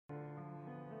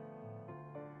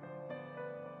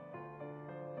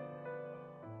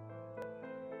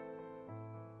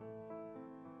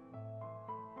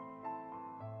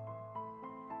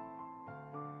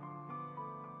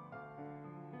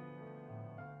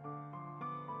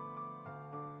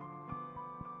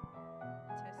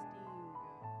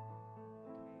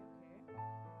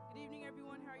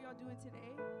y'all doing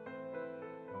today? Good?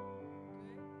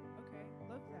 Okay.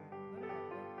 Love that. Love that.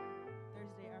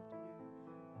 Thursday afternoon.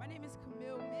 My name is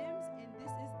Camille Mims, and this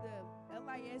is the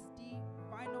LISD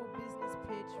final business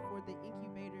pitch for the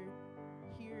Incubator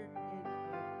here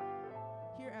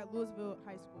here at Louisville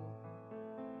High School.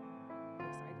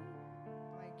 Excited?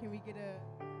 Like, can we get a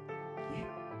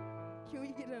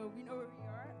we know where we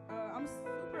are? I'm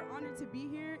super honored to be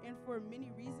here, and for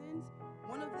many reasons.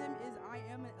 One of them is I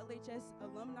am an LHS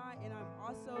alumni, and I'm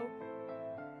also,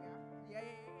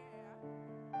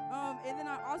 and then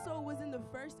I also was in the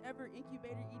first ever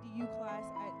Incubator EDU class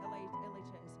at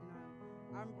LHS,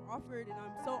 and I'm offered, and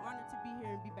I'm so honored to be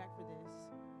here and be back for this.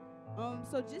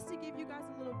 So just to give you guys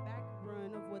a little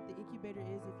background of what the Incubator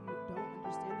is, if you don't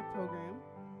understand the program,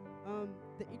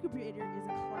 the Incubator is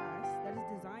a class that is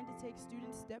designed to take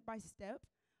students step by step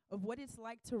of what it's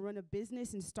like to run a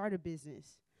business and start a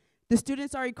business. The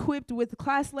students are equipped with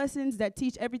class lessons that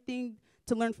teach everything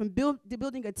to learn from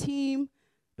building a team,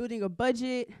 building a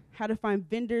budget, how to find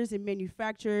vendors and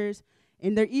manufacturers,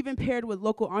 and they're even paired with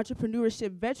local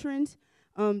entrepreneurship veterans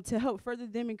to help further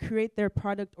them and create their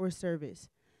product or service.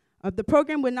 The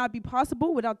program would not be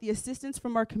possible without the assistance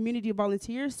from our community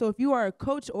volunteers, so if you are a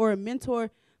coach or a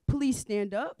mentor, please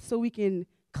stand up so we can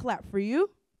clap for you.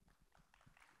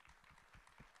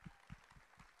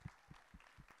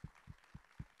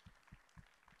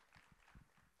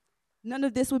 None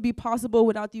of this would be possible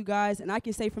without you guys, and I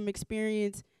can say from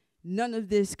experience, none of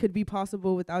this could be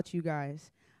possible without you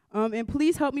guys. And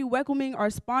please help me welcoming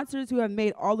our sponsors who have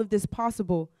made all of this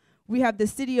possible. We have the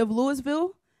City of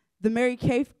Louisville, the Mary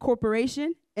Kay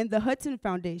Corporation, and the Hudson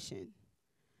Foundation.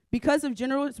 Because of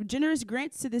generous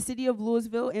grants to the City of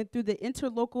Louisville and through the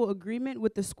interlocal agreement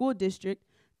with the school district,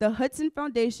 the Hudson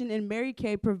Foundation and Mary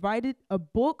Kay provided a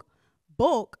bulk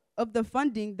of the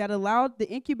funding that allowed the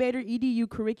Incubator EDU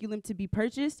curriculum to be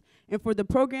purchased and for the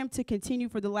program to continue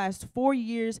for the last 4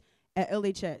 years at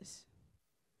LHS.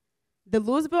 The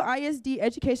Louisville ISD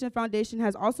Education Foundation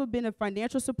has also been a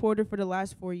financial supporter for the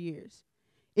last 4 years.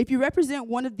 If you represent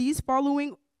one of these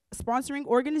following sponsoring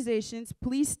organizations,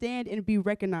 please stand and be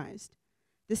recognized.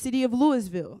 The City of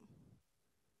Louisville,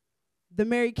 the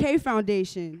Mary Kay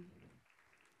Foundation,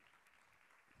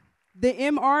 the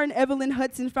M.R. and Evelyn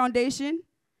Hudson Foundation,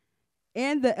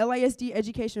 and the LISD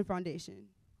Education Foundation.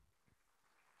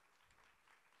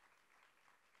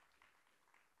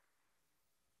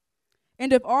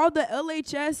 And if all the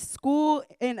LHS school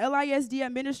and LISD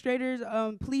administrators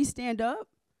please stand up,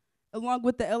 along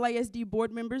with the LISD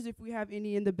board members, if we have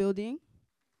any in the building.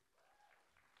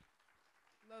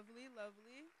 Lovely,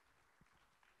 lovely.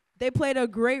 They played a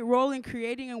great role in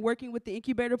creating and working with the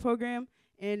Incubator program,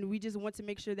 and we just want to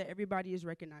make sure that everybody is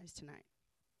recognized tonight.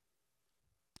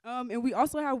 And we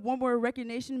also have one more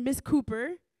recognition, Miss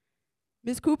Cooper.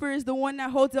 Miss Cooper is the one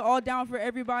that holds it all down for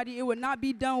everybody. It would not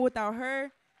be done without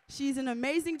her. She's an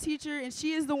amazing teacher, and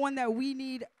she is the one that we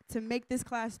need to make this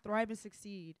class thrive and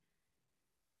succeed.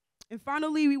 And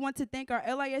finally, we want to thank our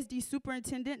LISD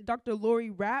Superintendent, Dr. Lori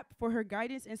Rapp, for her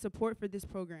guidance and support for this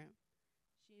program.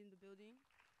 She in the building?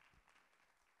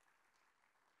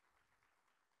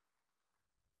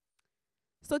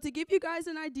 So to give you guys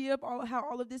an idea of how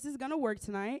all of this is going to work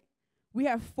tonight, we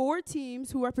have 4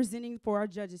 teams who are presenting for our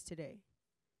judges today.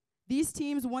 These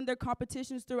teams won their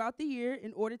competitions throughout the year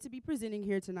in order to be presenting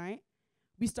here tonight.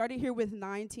 We started here with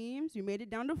 9 teams. We made it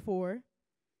down to 4,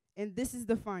 and this is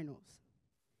the finals.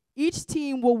 Each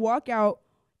team will walk out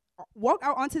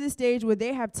onto the stage where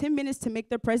they have 10 minutes to make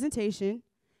their presentation,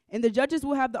 and the judges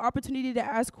will have the opportunity to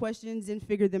ask questions and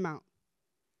figure them out.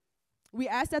 We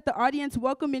ask that the audience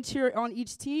welcome and cheer on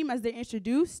each team as they're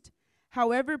introduced.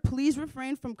 However, please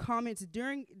refrain from comments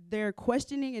during their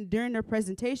questioning and during their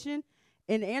presentation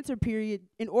and answer period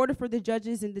in order for the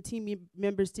judges and the team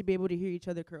members to be able to hear each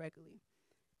other correctly.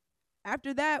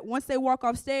 After that, once they walk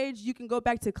off stage, you can go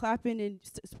back to clapping and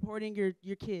supporting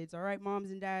your kids, all right, moms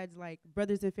and dads, like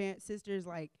brothers and sisters,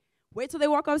 like wait till they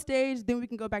walk off stage, then we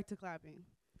can go back to clapping.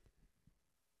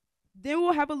 Then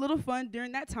we'll have a little fun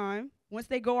during that time. Once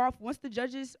they go off, once the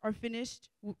judges are finished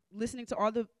listening to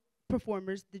all the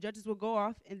performers, the judges will go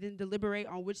off and then deliberate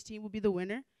on which team will be the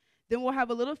winner. Then we'll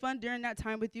have a little fun during that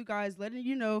time with you guys, letting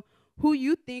you know who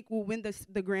you think will win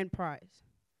the grand prize.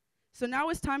 So now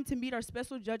it's time to meet our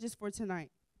special judges for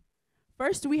tonight.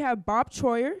 First, we have Bob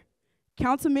Troyer,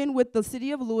 councilman with the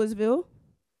City of Louisville.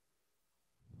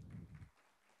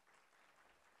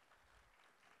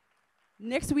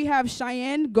 Next, we have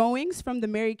Cheyenne Goings from the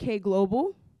Mary Kay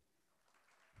Global.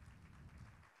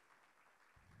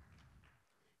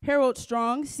 Harold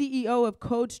Strong, CEO of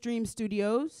Code Stream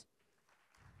Studios.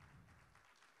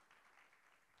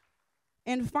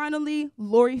 And finally,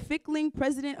 Lori Fickling,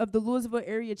 President of the Louisville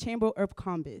Area Chamber of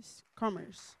Commerce.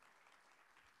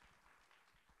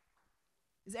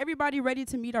 Is everybody ready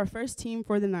to meet our first team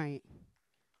for the night?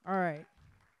 All right.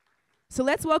 So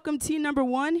let's welcome team number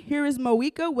 1. Here is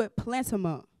Moika with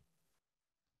Plantama.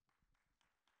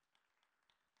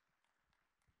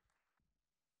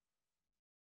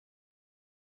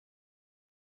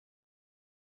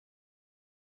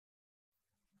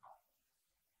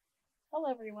 Hello,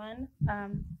 everyone.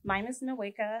 My name is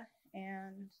Naweka,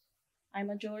 and I'm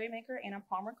a jewelry maker and a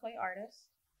polymer clay artist.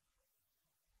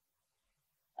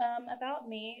 About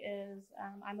me is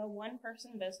I'm a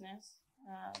one-person business.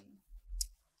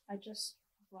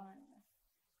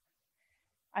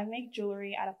 I make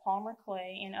jewelry out of polymer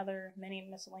clay and other many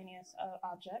miscellaneous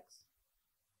objects.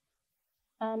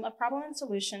 A problem and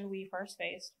solution we first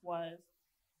faced was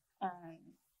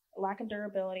lack of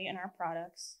durability in our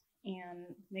products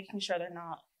and making sure they're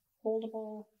not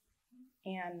foldable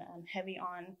and heavy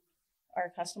on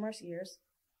our customers' ears.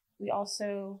 We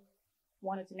also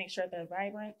wanted to make sure they're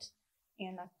vibrant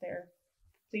and that they're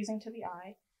pleasing to the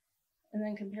eye. And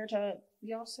then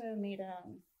we also made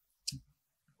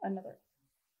another.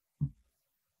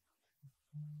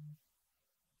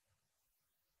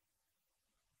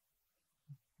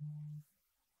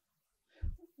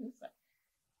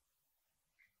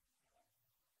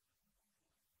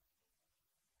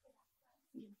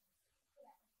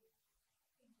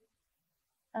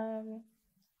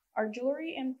 Our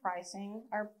jewelry and pricing.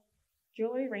 Our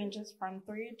jewelry ranges from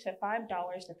 $3 to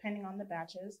 $5 depending on the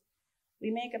batches. We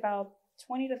make about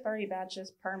 20 to 30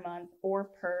 batches per month or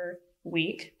per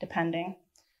week, depending.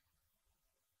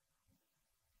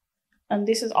 And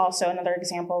this is also another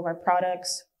example of our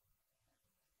products.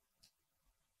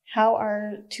 How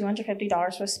our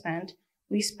 $250 was spent.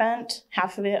 We spent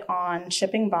half of it on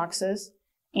shipping boxes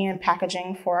and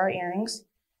packaging for our earrings.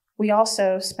 We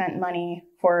also spent money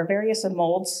for various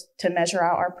molds to measure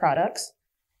out our products,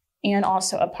 and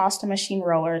also a pasta machine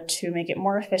roller to make it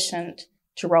more efficient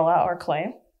to roll out our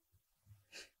clay.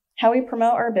 How we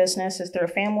promote our business is through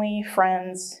family,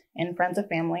 friends, and friends of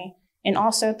family, and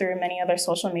also through many other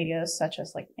social medias such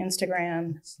as like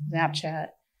Instagram,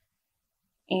 Snapchat.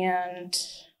 And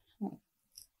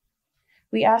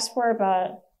we asked for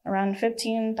about around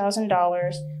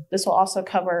 $15,000. This will also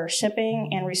cover shipping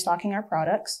and restocking our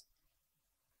products.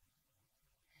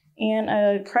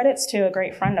 And credits to a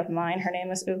great friend of mine. Her name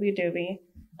is Ubi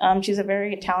Doobie. She's a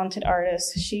very talented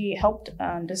artist. She helped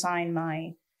design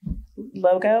my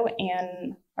logo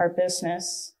and our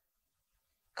business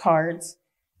cards.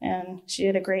 And she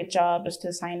did a great job of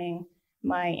designing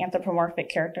my anthropomorphic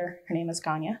character. Her name is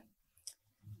Ganya.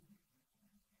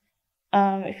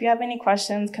 If you have any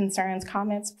questions, concerns,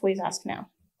 comments, please ask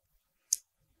now.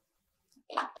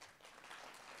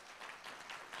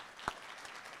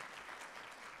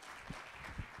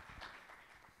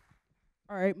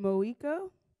 All right, Moika. I'm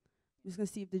just gonna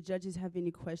see if the judges have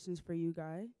any questions for you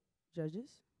guys.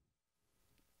 Judges?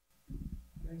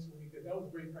 Thanks, Moika. That was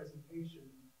a great presentation.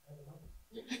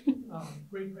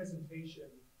 Great presentation.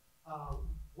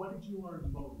 What did you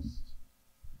learn most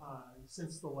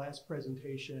since the last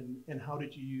presentation, and how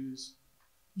did you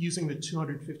using the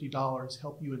 $250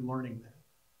 help you in learning that?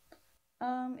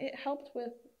 It helped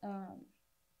with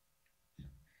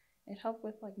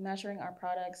like measuring our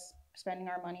products, spending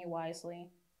our money wisely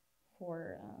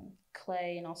for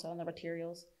clay and also other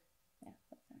materials. Yeah.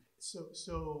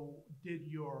 So did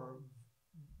your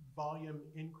volume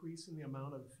increase in the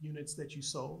amount of units that you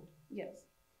sold? Yes.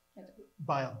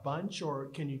 By a bunch, or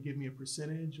can you give me a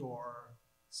percentage or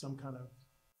some kind of?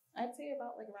 I'd say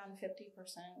about like around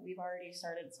 50%. We've already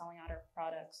started selling out our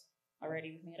products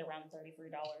already. We've made around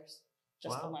 $33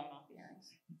 just Wow. alone off the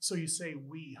earrings. So you say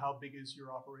we, how big is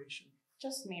your operation?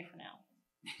 Just me for now.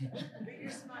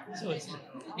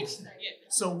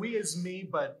 So we is me,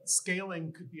 but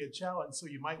scaling could be a challenge. So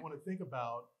you might want to think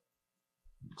about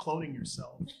cloning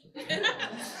yourself.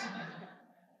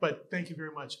 But thank you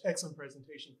very much. Excellent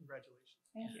presentation. Congratulations.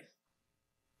 Thank you.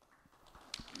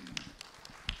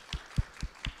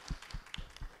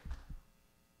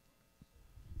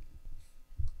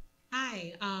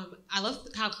 Hi, I love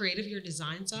how creative your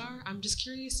designs are. I'm just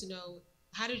curious to know,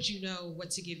 how did you know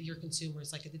what to give your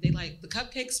consumers? Like, did they like the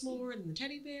cupcakes more than the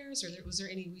teddy bears? Or was there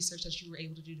any research that you were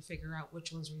able to do to figure out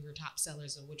which ones were your top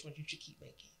sellers and which ones you should keep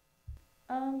making?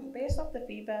 Based off the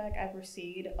feedback I've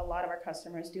received, a lot of our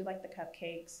customers do like the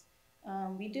cupcakes.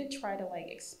 We did try to like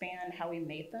expand how we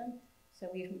made them. So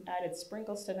we've added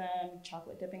sprinkles to them,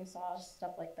 chocolate dipping sauce,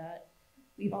 stuff like that.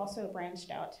 We've also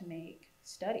branched out to make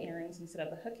stud earrings instead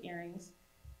of the hook earrings.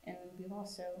 And we've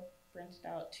also branched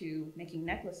out to making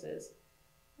necklaces.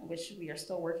 which we are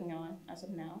still working on as of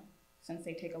now, since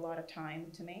they take a lot of time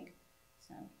to make.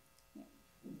 So, yeah.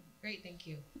 Great, thank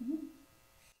you. Mm-hmm.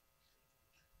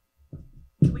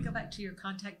 Can we go back to your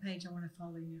contact page? I want to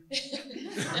follow you.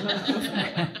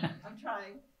 I'm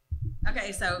trying.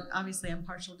 Okay, so obviously I'm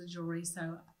partial to jewelry,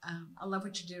 so I love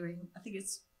what you're doing. I think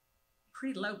it's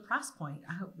pretty low price point.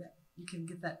 I hope that you can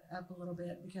get that up a little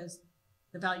bit because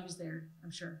the value's there,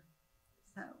 I'm sure.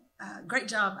 So great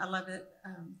job. I love it.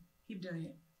 Keep doing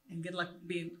it. And good luck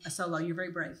being a solo. You're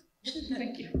very brave.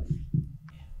 Thank you.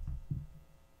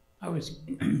 I was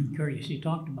curious, you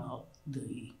talked about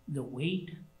the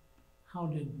weight. How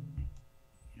did,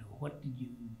 what did you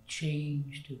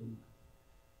change to?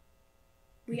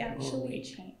 We actually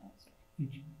changed.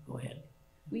 Go ahead.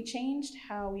 We changed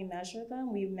how we measure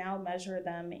them. We now measure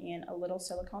them in a little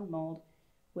silicone mold,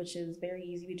 which is very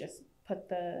easy. We just put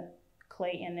the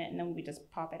clay in it and then we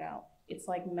just pop it out. It's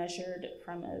like measured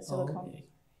from a silicone. Okay.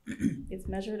 It's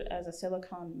measured as a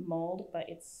silicone mold, but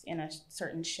it's in a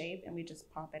certain shape and we just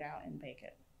pop it out and bake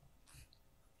it.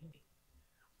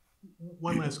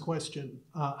 One last question.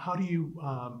 How do you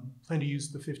plan to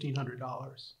use the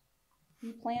 $1,500?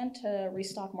 We plan to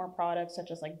restock more products such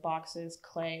as like boxes,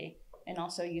 clay, and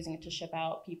also using it to ship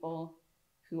out people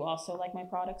who also like my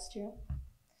products too.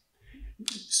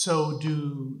 So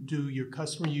do your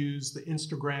customer use the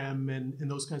Instagram and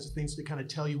those kinds of things to kind of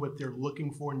tell you what they're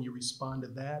looking for and you respond to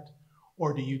that?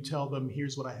 Or do you tell them,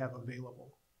 here's what I have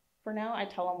available? For now, I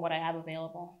tell them what I have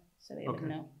available so they would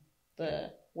know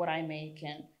what I make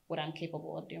and what I'm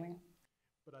capable of doing.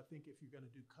 But I think if you're going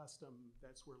to do custom,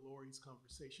 that's where Lori's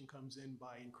conversation comes in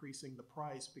by increasing the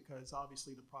price because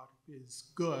obviously the product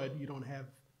is good. You don't have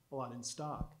a lot in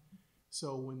stock.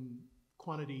 So when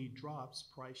quantity drops,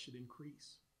 price should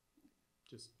increase.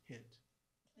 Just hint.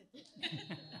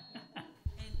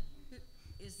 And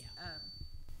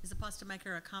is a pasta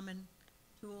maker a common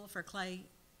tool for clay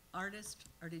artists,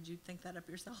 or did you think that up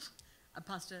yourself? A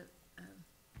pasta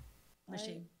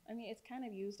machine. I mean, it's kind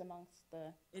of used amongst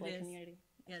the clay community.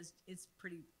 Yes, it's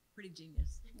pretty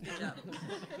genius. Good job.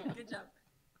 Good job.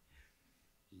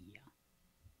 Yeah.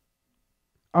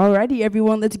 Alrighty,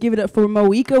 everyone, let's give it up for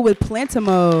Moika with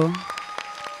Plantamo.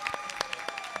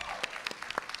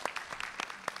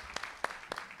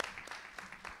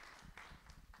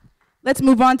 Let's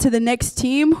move on to the next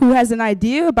team who has an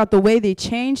idea about the way they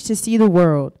change to see the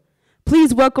world.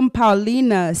 Please welcome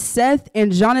Paulina, Seth,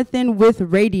 and Jonathan with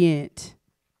Radiant.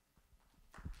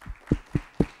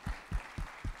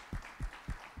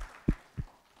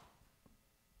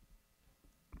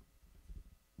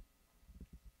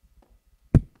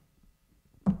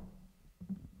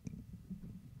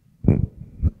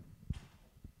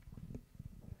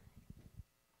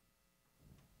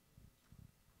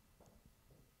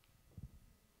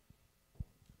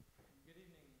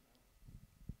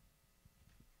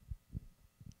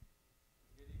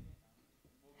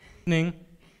 Good evening.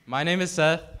 My name is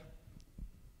Seth.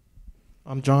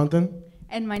 I'm Jonathan.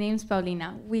 And my name's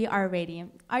Paulina. We are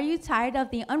Radiant. Are you tired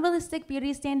of the unrealistic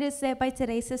beauty standards set by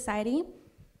today's society?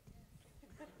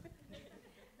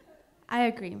 I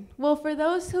agree. Well, for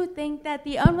those who think that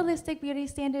the unrealistic beauty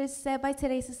standards set by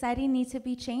today's society need to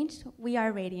be changed, we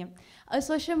are Radiant, a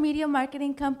social media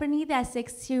marketing company that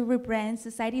seeks to rebrand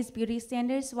society's beauty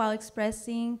standards while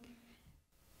expressing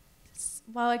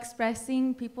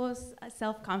people's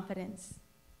self-confidence.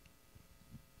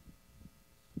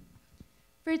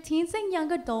 For teens and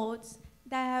young adults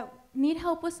that need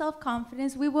help with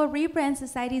self-confidence, we will rebrand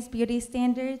society's beauty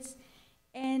standards,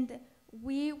 and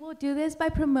we will do this by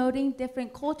promoting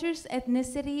different cultures,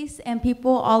 ethnicities, and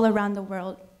people all around the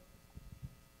world.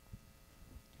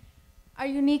 Our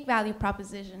unique value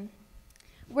proposition.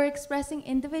 We're expressing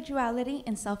individuality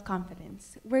and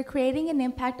self-confidence. We're creating an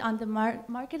impact on the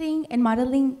marketing and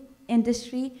modeling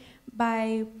industry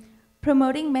by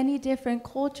promoting many different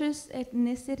cultures,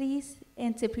 ethnicities,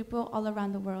 and to people all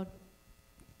around the world.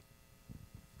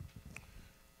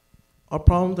 A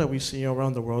problem that we see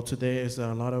around the world today is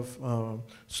that a lot of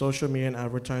social media and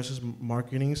advertisers,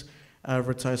 marketings,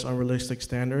 advertise unrealistic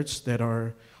standards that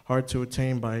are hard to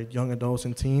attain by young adults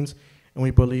and teens, and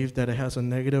we believe that it has a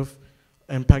negative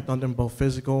impact on them, both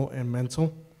physical and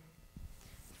mental.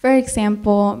 For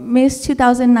example, Miss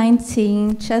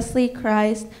 2019, Chesley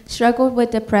Christ, struggled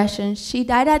with depression. She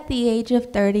died at the age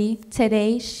of 30.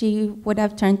 Today, she would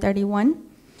have turned 31.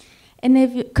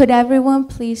 And could everyone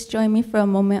please join me for a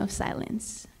moment of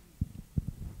silence?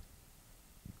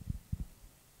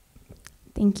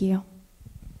 Thank you.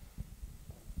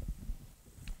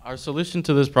 Our solution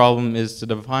to this problem is to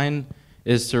redefine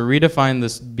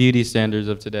the beauty standards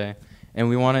of today and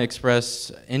we want to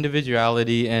express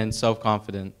individuality and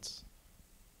self-confidence.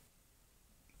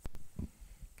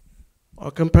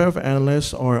 Our comparative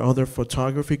analysts are other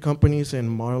photography companies and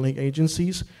modeling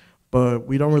agencies, but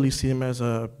we don't really see them as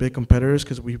big competitors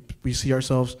because we see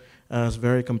ourselves as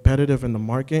very competitive in the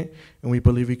market, and we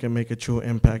believe we can make a true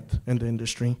impact in the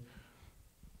industry.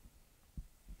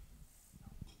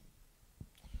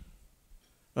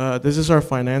 This is our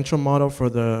financial model for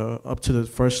up to the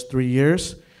first 3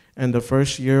 years. And the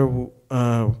first year,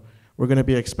 we're going to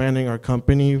be expanding our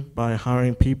company by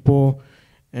hiring people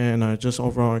and just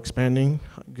overall expanding,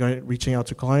 reaching out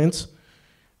to clients.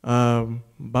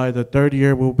 By the third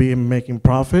year, we'll be making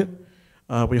profit.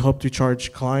 We hope to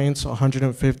charge clients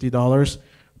 $150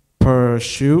 per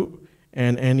shoot,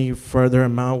 and any further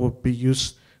amount will be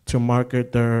used to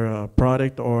market their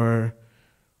product or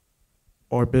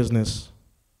business.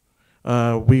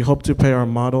 We hope to pay our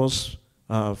models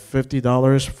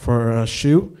 $50 for a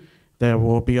shoot that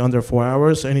will be under 4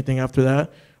 hours. Anything after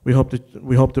that, we hope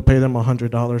to pay them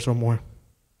 $100 or more.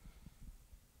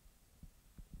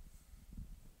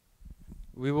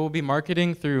 We will be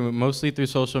marketing mostly through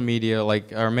social media.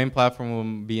 Like our main platform will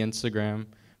be Instagram,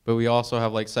 but we also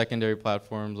have like secondary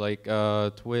platforms like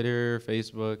Twitter,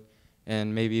 Facebook,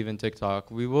 and maybe even TikTok.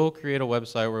 We will create a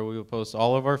website where we will post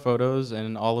all of our photos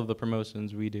and all of the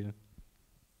promotions we do.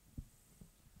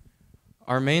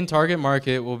 Our main target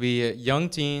market will be young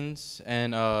teens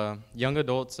and young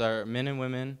adults that are men and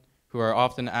women who are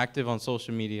often active on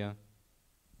social media.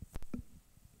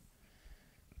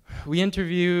 We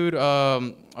interviewed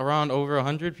around over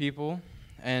 100 people,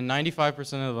 and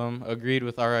 95% of them agreed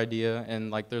with our idea and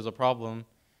like there's a problem,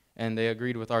 and they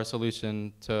agreed with our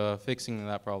solution to fixing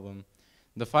that problem.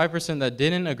 The 5% that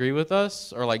didn't agree with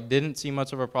us or like didn't see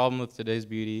much of a problem with today's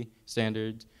beauty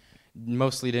standards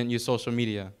mostly didn't use social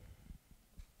media.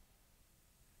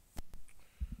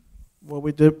 What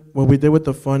we did with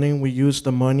the funding, we used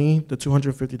the money, the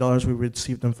 $250 we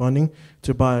received in funding,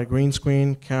 to buy a green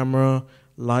screen, camera,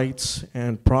 lights,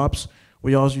 and props.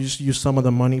 We also used some of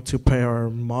the money to pay our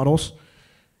models.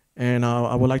 And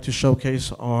I would like to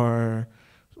showcase our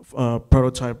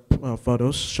prototype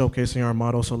photos, showcasing our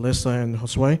models, Alyssa and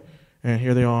Josue. And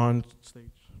here they are on stage.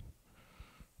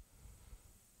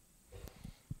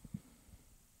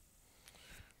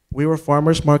 We were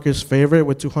Farmers Market's favorite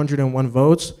with 201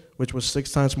 votes, which was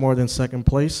 6 times more than second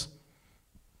place.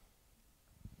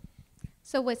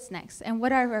 So what's next, and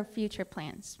what are our future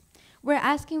plans? We're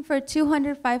asking for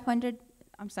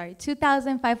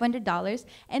 $2,500,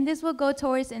 and this will go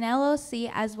towards an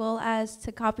LLC as well as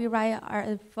to copyright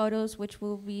our photos, which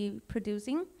we'll be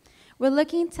producing. We're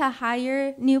looking to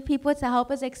hire new people to help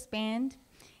us expand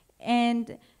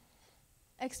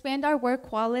our work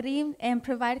quality and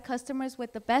provide customers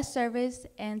with the best service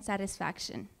and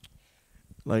satisfaction.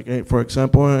 Like, for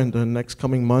example, in the next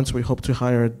coming months, we hope to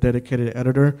hire a dedicated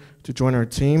editor to join our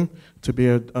team to be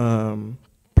a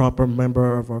proper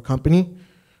member of our company.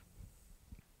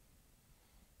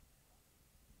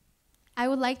 I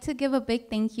would like to give a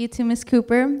big thank you to Ms.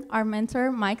 Cooper, our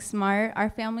mentor, Mike Smart, our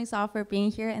families all for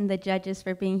being here, and the judges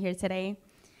for being here today.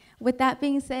 With that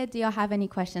being said, do y'all have any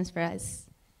questions for us?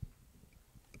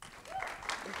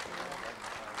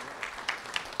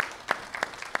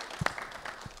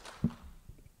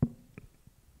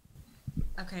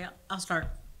 Okay, I'll start.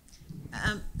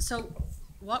 So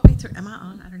walk me through, am I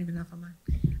on? I don't even know if I'm on.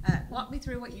 Walk me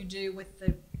through what you do with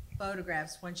the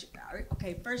photographs once you,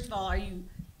 okay, first of all, are you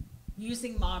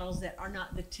using models that are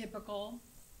not the typical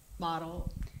model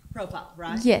profile,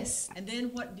 right? Yes. And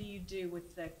then what do you do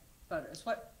with the photos?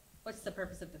 What's the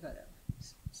purpose of the photo?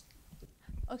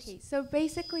 Okay, so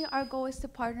basically our goal is to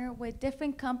partner with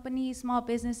different companies, small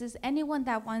businesses, anyone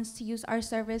that wants to use our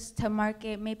service to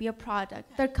market maybe a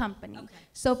product, their company. Okay.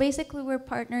 So basically we're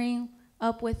partnering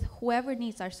up with whoever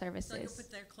needs our So you'll services.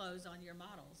 put their clothes on your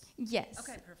models? Yes.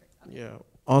 Okay, perfect. Okay. Yeah.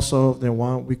 Also, if they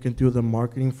want, we can do the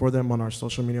marketing for them on our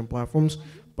social media platforms,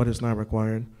 but it's not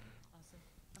required. Awesome.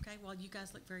 Okay, well, you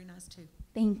guys look very nice too.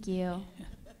 Thank you.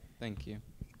 Thank you.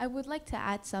 I would like to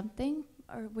add something,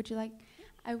 or would you like?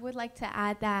 I would like to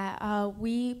add that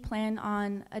we plan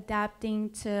on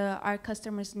adapting to our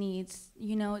customers' needs,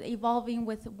 you know, evolving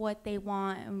with what they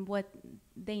want and what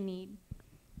they need.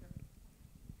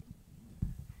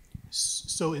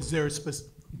 So is there a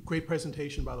great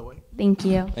presentation, by the way? Thank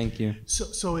you. Thank you.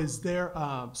 So is there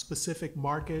a specific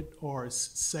market or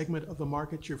segment of the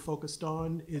market you're focused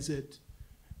on? Is it,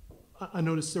 I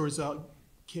noticed there was a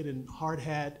kid in hard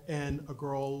hat and a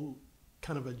girl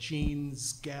kind of a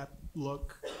jeans Gap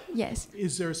look? Yes.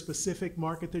 Is there a specific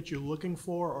market that you're looking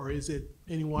for, or is it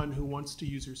anyone who wants to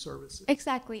use your services?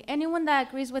 Exactly. Anyone that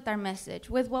agrees with our message,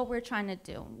 with what we're trying to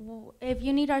do. If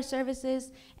you need our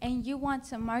services and you want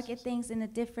to market things in a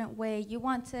different way, you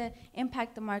want to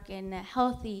impact the market in a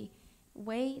healthy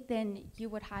way, then you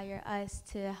would hire us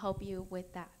to help you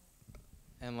with that.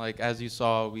 And like as you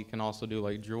saw, we can also do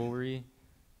like jewelry,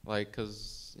 like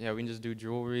cause yeah, we can just do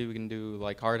jewelry. We can do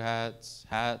like hard hats,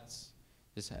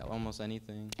 just almost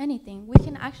anything. Anything. We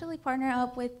can actually partner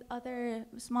up with other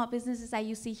small businesses that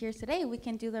you see here today. We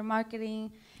can do their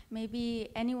marketing. Maybe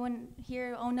anyone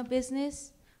here own a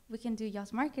business, we can do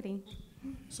y'all's marketing.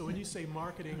 So when you say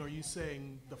marketing, are you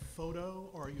saying the photo,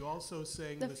 or are you also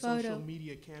saying The the photo. social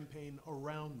media campaign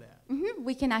around that?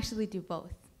 We can actually do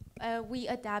both. We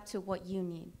adapt to what you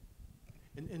need.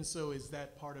 And so is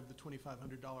that part of the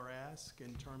 $2,500 ask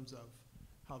in terms of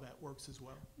how that works as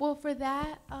well? Well, for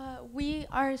that,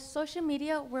 our social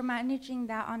media, we're managing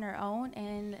that on our own,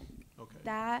 and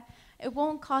that it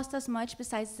won't cost us much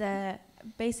besides the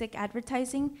basic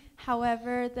advertising.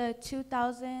 However, the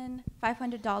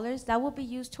 $2,500, that will be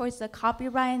used towards the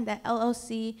copyright and the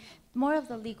LLC, more of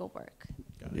the legal work.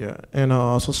 Yeah, and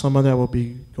also some of that will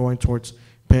be going towards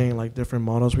paying like different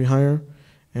models we hire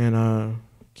and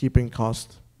keeping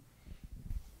cost.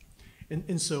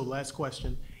 And so last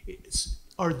question, do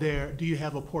you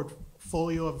have a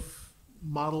portfolio of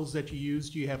models that you use?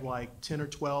 Do you have like 10 or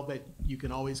 12 that you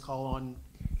can always call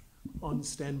on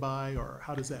standby, or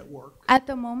how does that work? At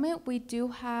the moment, we do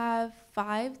have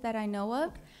 5 that I know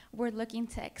of. We're looking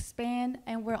to expand,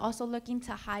 and we're also looking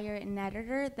to hire an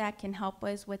editor that can help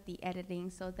us with the editing.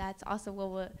 So that's also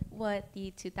what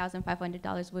the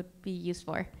 $2,500 would be used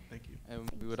for. Thank you. And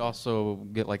we would also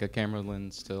get like a camera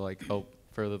lens to like help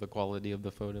further the quality of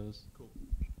the photos. Cool.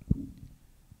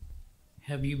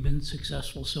 Have you been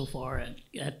successful so far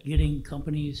at getting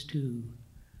companies to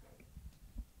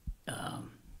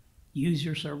use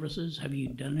your services? Have you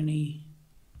done any?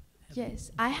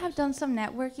 Yes, I have done some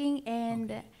networking,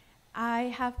 and I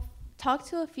have talked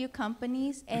to a few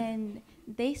companies, and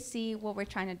they see what we're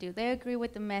trying to do. They agree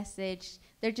with the message.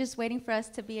 They're just waiting for us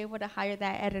to be able to hire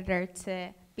that editor to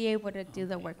be able to do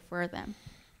the work for them.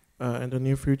 In the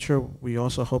near future, we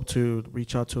also hope to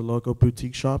reach out to local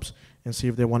boutique shops and see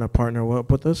if they want to partner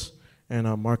up with us and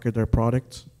market their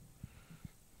products.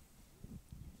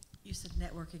 You said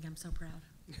networking, I'm so proud.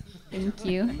 Thank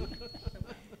you.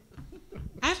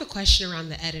 I have a question around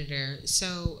the editor.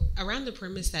 So around the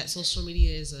premise that social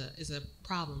media is a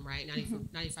problem, right?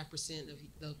 95% of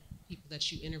the people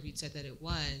that you interviewed said that it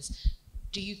was.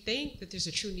 Do you think that there's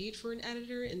a true need for an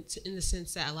editor in the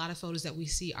sense that a lot of photos that we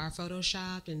see are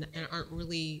photoshopped and aren't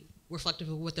really reflective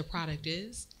of what the product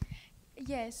is?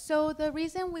 Yes, so the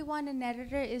reason we want an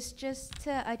editor is just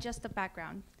to adjust the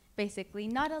background, basically.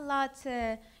 Not a lot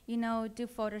to, do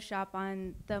Photoshop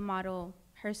on the model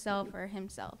herself or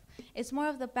himself. It's more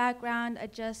of the background,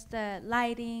 adjust the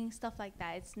lighting, stuff like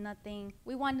that. It's nothing,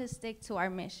 we want to stick to our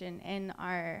mission and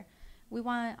we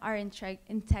want our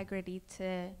integrity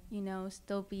to,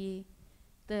 still be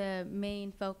the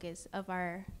main focus of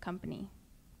our company.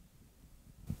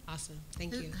 Awesome,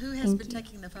 thank you. Who has been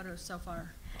taking the photos so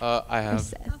far? I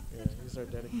have. Yeah, he's our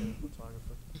dedicated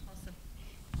photographer. Awesome.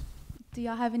 Do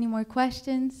y'all have any more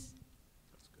questions?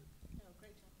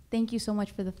 Thank you so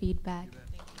much for the feedback.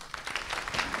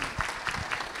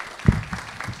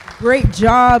 Great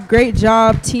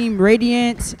job, Team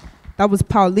Radiant. That was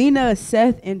Paulina,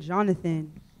 Seth, and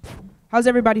Jonathan. How's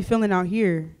everybody feeling out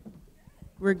here?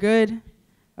 We're good?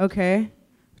 Okay.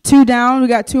 2 down, we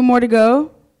got 2 more to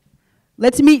go.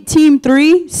 Let's meet Team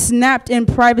 3, Snapped in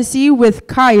Privacy, with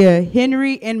Kaya,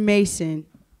 Henry, and Mason.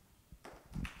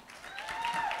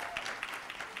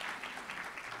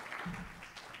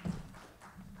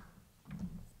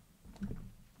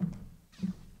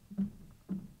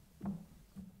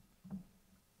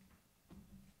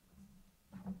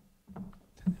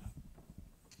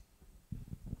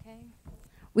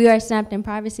 We are Snapped in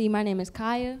Privacy. My name is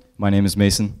Kaya. My name is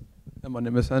Mason. And my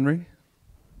name is Henry.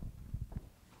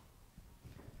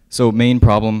 So main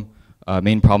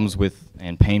problems with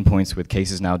and pain points with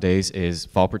cases nowadays is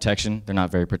fall protection. They're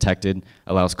not very protected,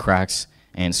 allows cracks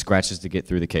and scratches to get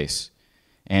through the case.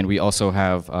 And we also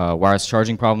have wireless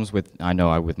charging problems with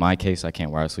my case, I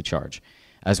can't wirelessly charge.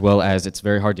 As well as it's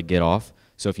very hard to get off.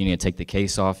 So if you need to take the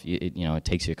case off, it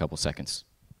takes you a couple seconds.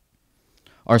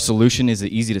 Our solution is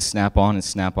the easy to snap on and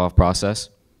snap off process.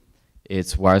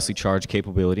 It's wirelessly charged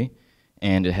capability,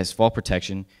 and it has fall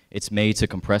protection. It's made to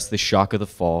compress the shock of the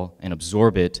fall and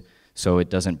absorb it so it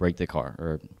doesn't break the car,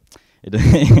 or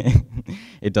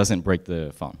it doesn't break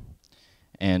the phone.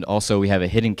 And also we have a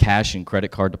hidden cash and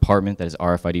credit card department that is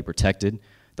RFID protected.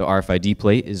 The RFID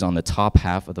plate is on the top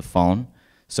half of the phone,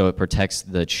 so it protects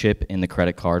the chip in the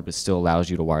credit card but still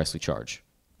allows you to wirelessly charge.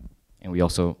 And we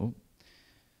also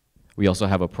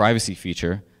have a privacy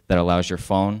feature that allows your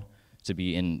phone to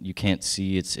be in, you can't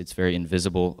see, it's very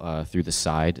invisible through the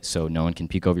side, so no one can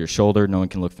peek over your shoulder, no one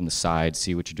can look from the side,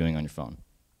 see what you're doing on your phone.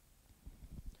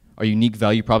 Our unique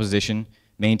value proposition,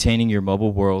 maintaining your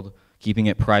mobile world, keeping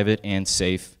it private and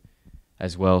safe,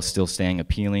 as well as still staying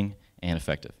appealing and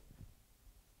effective.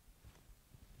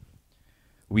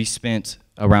 We spent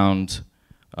around,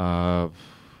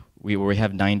 we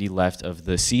have 90 left of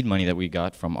the seed money that we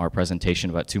got from our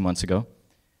presentation about 2 months ago.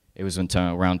 It was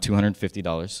around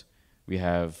 $250. We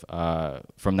have,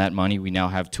 from that money, we now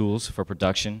have tools for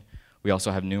production. We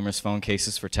also have numerous phone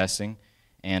cases for testing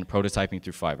and prototyping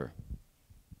through Fiverr.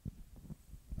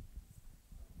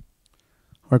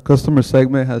 Our customer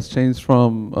segment has changed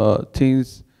from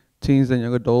teens and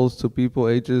young adults to people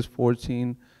ages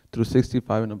 14 through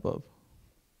 65 and above.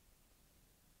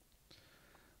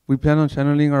 We plan on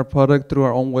channeling our product through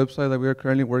our own website that we are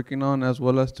currently working on, as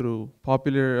well as through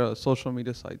popular social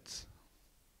media sites.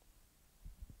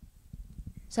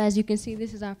 So as you can see,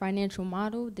 this is our financial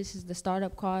model. This is the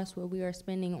startup cost, where we are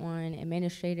spending on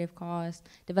administrative costs,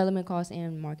 development costs,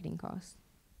 and marketing costs.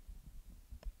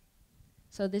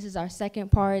 So this is our second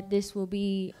part. This will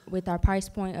be with our price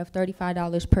point of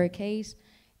 $35 per case.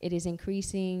 It is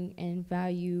increasing in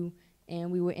value,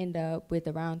 and we will end up with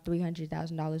around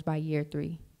 $300,000 by year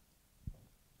 3.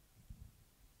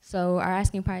 So our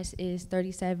asking price is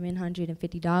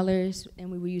 $3,750, and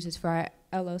we will use this for our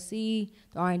LLC,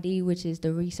 the R&D, which is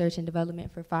the research and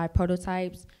development for 5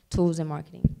 prototypes, tools, and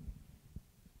marketing.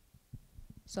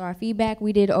 So our feedback,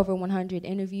 we did over 100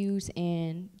 interviews,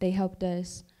 and they helped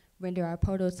us render our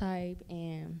prototype,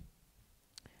 and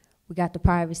we got the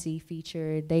privacy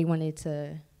feature. They wanted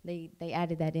to, they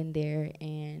added that in there,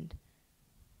 and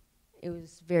it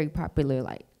was very popular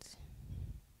liked.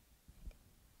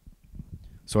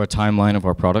 So our timeline of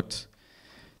our product.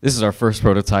 This is our first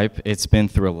prototype. It's been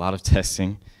through a lot of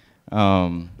testing.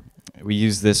 We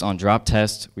use this on drop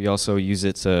test. We also use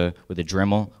it with a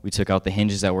Dremel. We took out the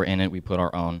hinges that were in it. We put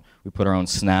our own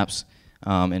snaps,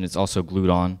 and it's also glued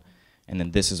on. And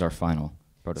then this is our final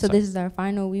prototype. So this is our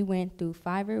final. We went through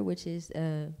Fiverr, which is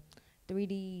a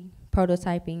 3D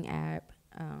prototyping app,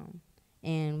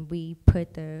 and we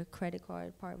put the credit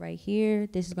card part right here.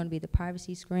 This is going to be the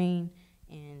privacy screen,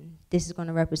 and this is going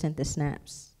to represent the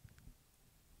snaps.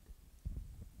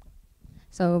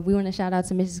 So we want to shout out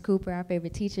to Mrs. Cooper, our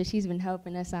favorite teacher. She's been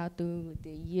helping us out through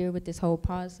the year with this whole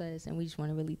process, and we just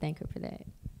want to really thank her for that.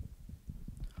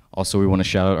 Also, we want to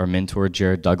shout out our mentor,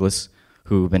 Jared Douglas,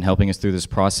 who've been helping us through this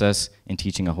process and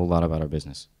teaching a whole lot about our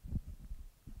business.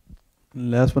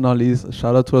 Last but not least,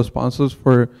 shout out to our sponsors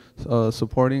for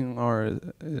supporting our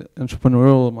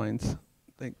entrepreneurial minds.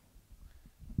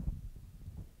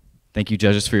 Thank you,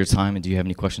 judges, for your time, and do you have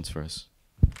any questions for us?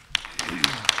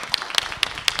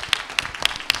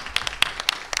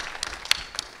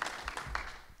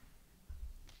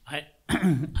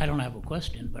 I don't have a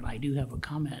question, but I do have a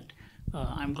comment.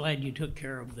 I'm glad you took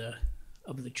care of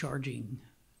the charging,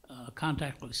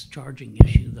 contactless charging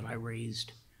issue that I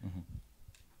raised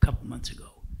a couple months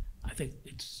ago. I think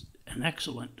it's an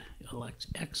excellent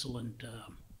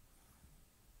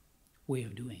way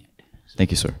of doing it. So.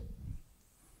 Thank you, sir.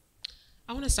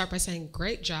 I want to start by saying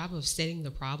great job of stating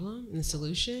the problem and the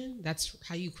solution. That's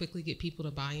how you quickly get people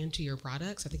to buy into your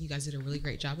products. I think you guys did a really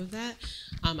great job of that.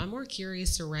 I'm more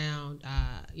curious around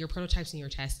your prototypes and your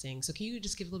testing. So can you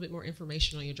just give a little bit more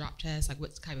information on your drop test, like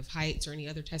what type of heights or any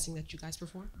other testing that you guys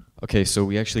perform? Okay, so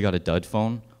we actually got a dud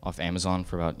phone off Amazon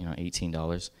for about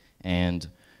 $18, and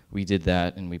we did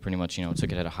that, and we pretty much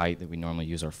took it at a height that we normally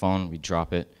use our phone. We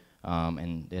drop it,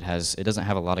 and it doesn't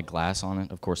have a lot of glass on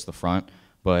it, of course, the front.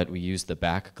 But we used the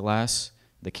back glass,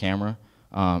 the camera,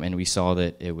 and we saw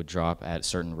that it would drop at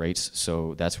certain rates.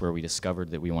 So that's where we discovered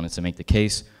that we wanted to make the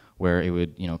case where it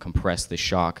would, compress the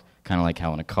shock, kind of like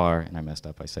how in a car, and I messed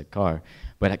up, I said car,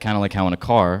 but kind of like how in a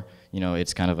car,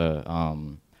 it's kind of a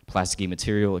plasticky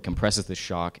material. It compresses the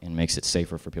shock and makes it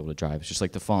safer for people to drive. It's just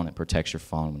like the phone. It protects your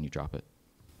phone when you drop it.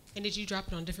 And did you drop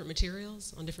it on different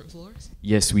materials, on different floors?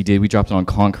 Yes, we did. We dropped it on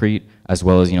concrete, as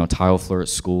well as, tile floor at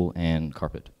school and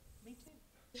carpet.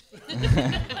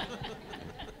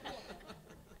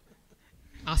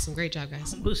 Awesome, great job,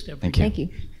 guys. Thank you. Thank you.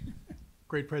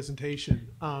 Great presentation.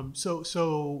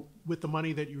 So with the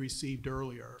money that you received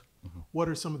earlier, what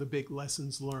are some of the big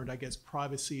lessons learned? I guess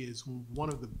privacy is one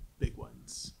of the big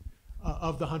ones.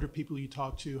 Of the 100 people you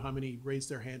talked to, how many raised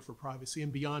their hand for privacy?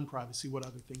 And beyond privacy, what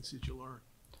other things did you learn?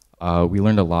 We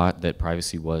learned a lot that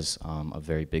privacy was a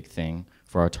very big thing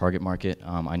for our target market.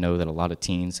 I know that a lot of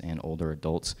teens and older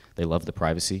adults, they love the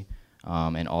privacy.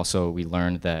 And also we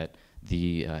learned that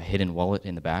the hidden wallet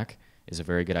in the back is a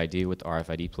very good idea with the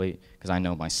RFID plate, because I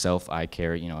know myself, I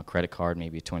carry, you know, a credit card,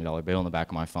 maybe a $20 bill in the back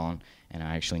of my phone, and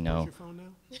I actually know. Where's your phone now?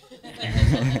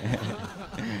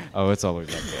 Oh, it's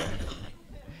always up there.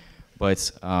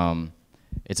 But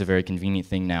it's a very convenient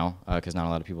thing now, because not a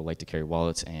lot of people like to carry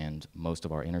wallets, and most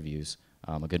of our interviews,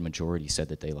 a good majority said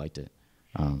that they liked it.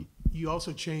 You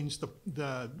also changed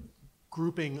the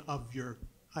grouping of your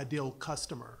ideal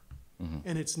customer.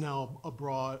 And it's now a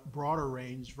broader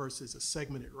range versus a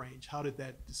segmented range. How did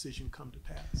that decision come to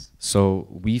pass? So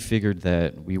we figured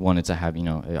that we wanted to have, you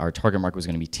know, our target market was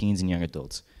going to be teens and young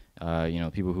adults, you know,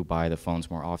 people who buy the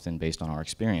phones more often based on our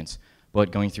experience.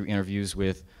 But going through interviews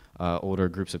with older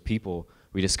groups of people,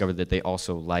 we discovered that they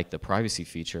also like the privacy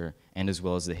feature, and as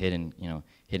well as the hidden, you know,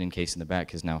 hidden case in the back,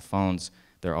 because now phones,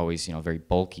 they're always, you know, very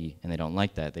bulky, and they don't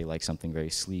like that. They like something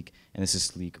very sleek, and this is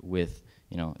sleek with,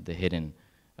 you know, the hidden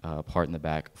part in the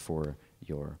back for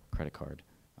your credit card.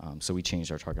 So we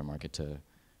changed our target market to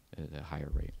a higher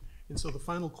rate. And so the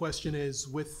final question is,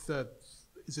 with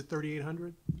is it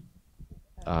 3,800?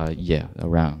 Yeah,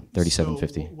 around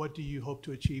 3,750. So what do you hope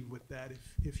to achieve with that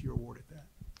if you're awarded that?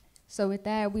 So with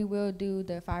that, we will do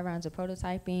the 5 rounds of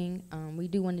prototyping. We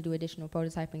do want to do additional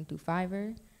prototyping through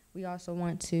Fiverr. We also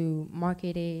want to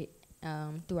market it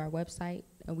through our website,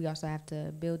 and we also have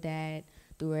to build that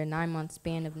through a 9-month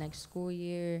span of next school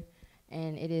year,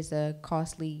 and it is a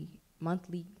costly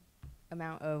monthly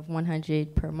amount of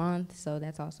 $100 per month, so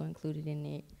that's also included in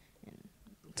it, and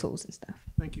tools and stuff.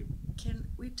 Thank you. Can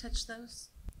we touch those?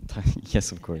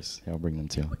 Yes, of course. Yeah, I'll bring them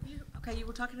too. Okay, you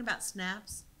were talking about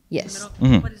snaps. Yes. What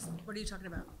are you talking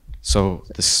about? So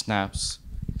the snaps,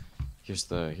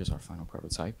 here's our final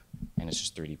prototype, and it's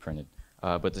just 3D printed.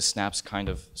 But the snaps kind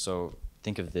of, so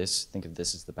think of this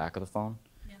as the back of the phone,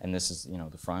 and this is, you know,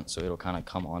 the front, so it'll kind of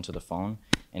come onto the phone,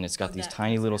 and it's got these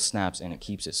tiny little snaps, and it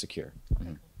keeps it secure.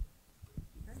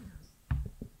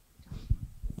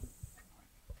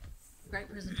 Great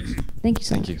presentation. Thank you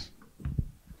so much. Thank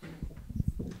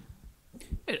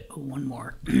you. One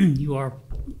more. You are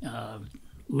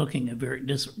looking at very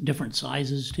different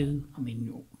sizes too? I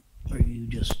mean, or you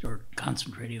just are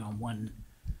concentrating on one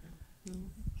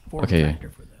form factor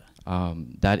for that?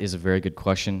 That is a very good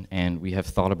question, and we have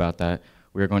thought about that.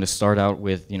 We are going to start out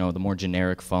with, you know, the more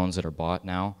generic phones that are bought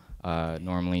now.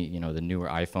 Normally, you know, the newer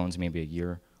iPhones, maybe a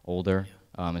year older,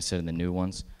 instead of the new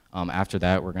ones. After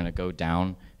that, we're going to go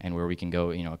down, and where we can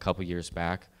go, you know, a couple years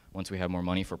back, once we have more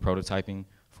money for prototyping,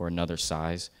 for another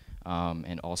size.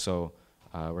 And also,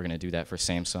 we're going to do that for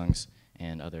Samsungs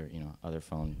and other, you know, other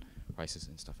phone prices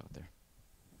and stuff out there.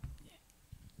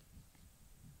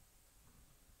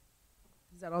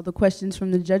 Is that all the questions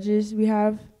from the judges we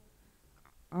have?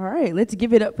 All right, let's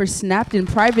give it up for Snapped in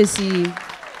Privacy.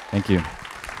 Thank you.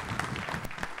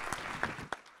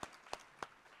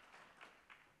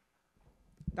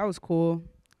 That was cool.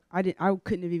 I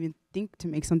couldn't have even think to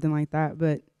make something like that,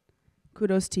 but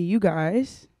kudos to you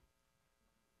guys.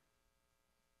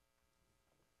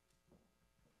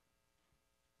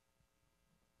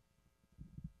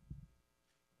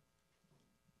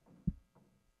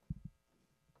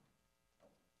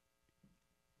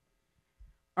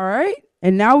 All right,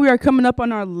 and now we are coming up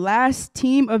on our last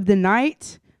team of the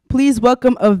night. Please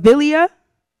welcome Avilia.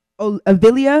 Oh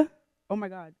my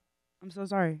God, I'm so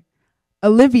sorry.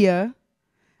 Olivia,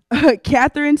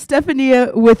 Catherine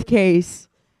Stephania with Case.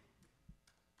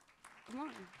 Come on.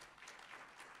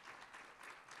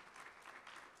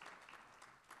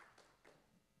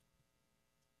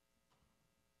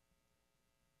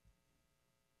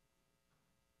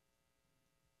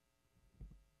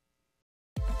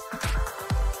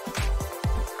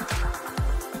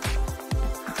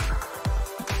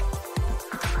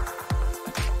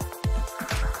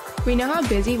 We know how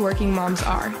busy working moms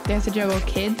are. They have to juggle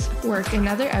kids, work, and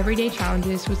other everyday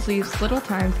challenges, which leaves little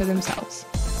time for themselves.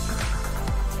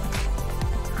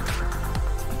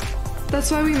 That's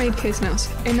why we made Case Nails,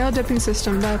 a nail dipping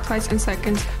system that applies in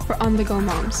seconds for on-the-go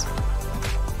moms.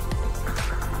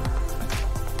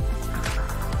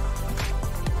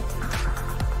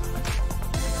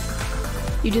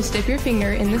 You just dip your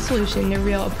finger in the solution to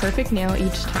reel a perfect nail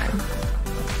each time.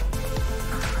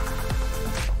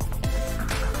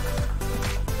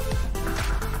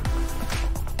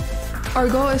 Our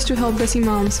goal is to help busy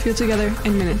moms feel together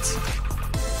in minutes.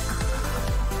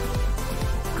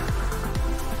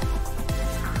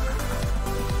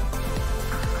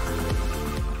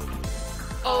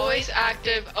 Always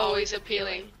active, always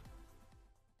appealing.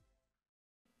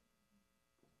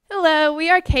 Hello, we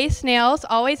are K Snails,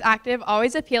 always active,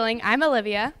 always appealing. I'm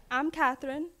Olivia. I'm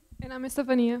Catherine. And I'm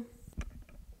Estefania.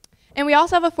 And we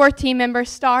also have a fourth team member,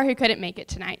 Star, who couldn't make it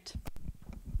tonight.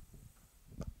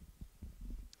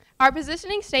 Our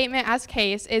positioning statement as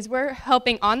Case is we're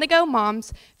helping on-the-go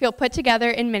moms feel put together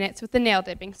in minutes with the nail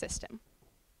dipping system.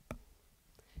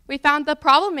 We found the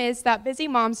problem is that busy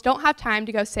moms don't have time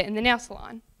to go sit in the nail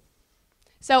salon.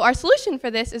 So our solution for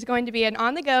this is going to be an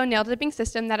on-the-go nail dipping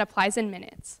system that applies in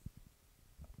minutes.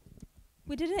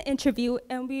 We did an interview,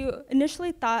 and we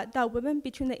initially thought that women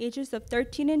between the ages of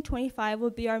 13 and 25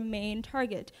 would be our main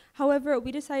target. However,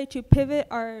 we decided to pivot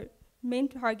our main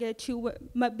target to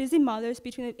busy mothers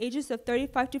between the ages of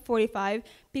 35 to 45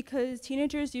 because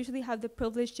teenagers usually have the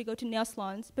privilege to go to nail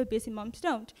salons, but busy moms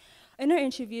don't. In our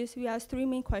interviews, we asked three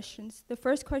main questions. The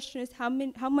first question is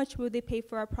how much will they pay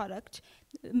for our product?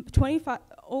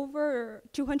 Over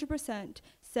 200%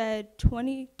 said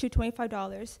 $20 to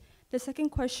 $25. The second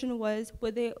question was,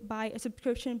 would they buy a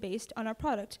subscription based on our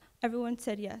product? Everyone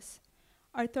said yes.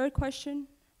 Our third question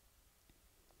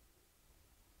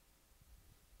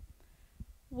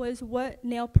was what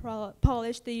nail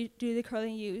polish do they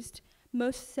currently use?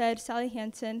 Most said Sally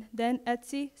Hansen, then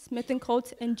Etsy, Smith &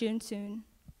 Colt, and June Soon.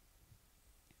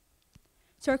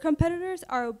 So our competitors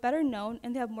are better known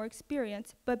and they have more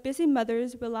experience, but busy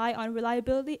mothers rely on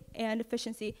reliability and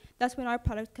efficiency. That's when our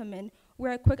products come in.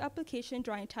 We're a quick application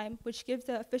drying time, which gives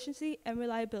the efficiency and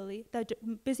reliability that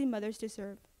busy mothers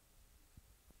deserve.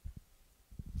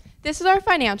 This is our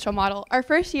financial model. Our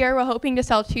first year, we're hoping to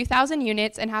sell 2,000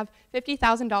 units and have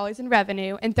 $50,000 in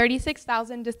revenue and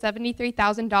 $36,000 to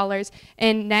 $73,000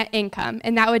 in net income.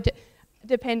 And that would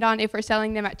depend on if we're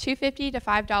selling them at $2.50 to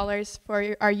 $5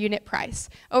 for our unit price.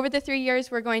 Over the 3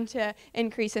 years, we're going to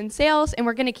increase in sales, and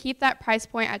we're going to keep that price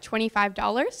point at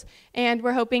 $25. And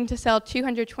we're hoping to sell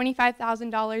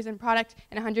 $225,000 in product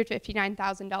and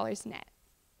 $159,000 net.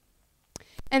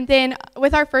 And then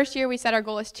with our first year, we set our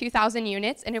goal as 2,000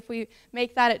 units, and if we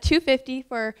make that at $2.50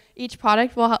 for each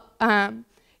product,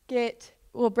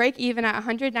 we'll break even at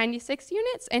 196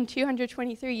 units and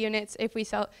 223 units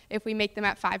if we make them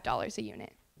at $5 a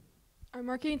unit. Our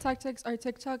marketing tactics are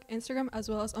TikTok, Instagram, as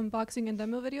well as unboxing and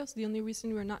demo videos. The only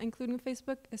reason we're not including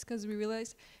Facebook is because we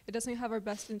realized it doesn't have our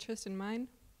best interest in mind.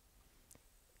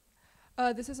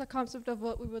 This is a concept of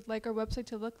what we would like our website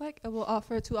to look like. It will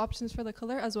offer 2 options for the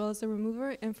color as well as the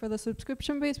remover. And for the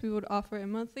subscription base, we would offer a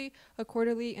monthly, a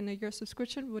quarterly, and a year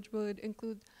subscription, which would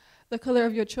include the color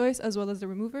of your choice as well as the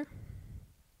remover.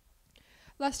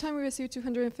 Last time we received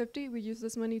 $250. We used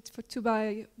this money to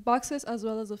buy boxes as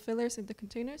well as the fillers in the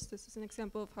containers. This is an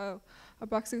example of how our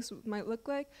boxes might look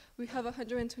like. We have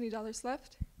 $120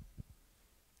 left.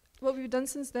 What we've done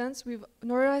since then is we've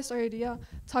notarized our idea,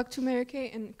 talked to Mary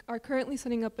Kay, and are currently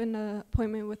setting up an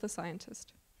appointment with a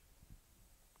scientist.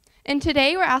 And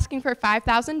today we're asking for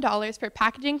 $5,000 for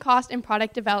packaging cost and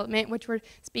product development, which we're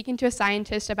speaking to a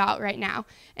scientist about right now.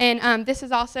 And this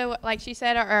is also, like she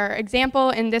said, our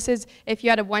example, and this is if you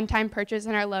had a one-time purchase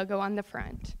and our logo on the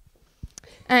front.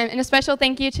 And a special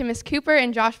thank you to Ms. Cooper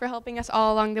and Josh for helping us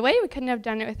all along the way. We couldn't have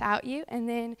done it without you. And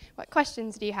then what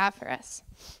questions do you have for us?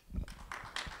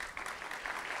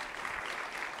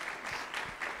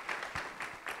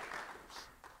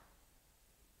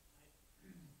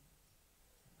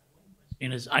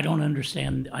 Is I don't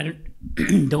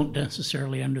don't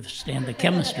necessarily understand the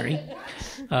chemistry.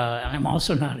 I'm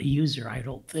also not a user, I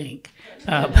don't think.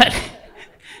 But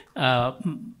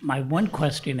my one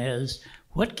question is,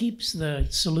 what keeps the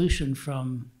solution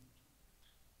from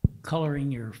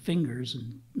coloring your fingers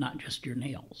and not just your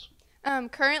nails?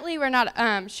 Currently, we're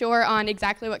not sure on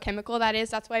exactly what chemical that is.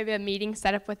 That's why we have a meeting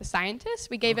set up with a scientist.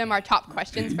 We gave him our top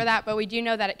questions for that, but we do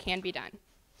know that it can be done.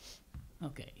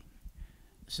 Okay.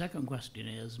 Second question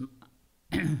is,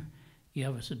 you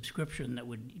have a subscription that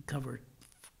would cover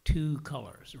 2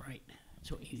 colors, right?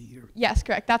 So yes,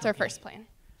 correct. That's our first plan.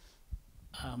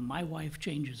 My wife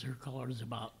changes her colors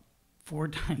about 4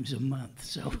 times a month,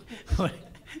 so we're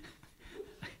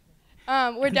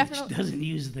definitely she doesn't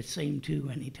use the same 2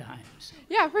 anytime. So.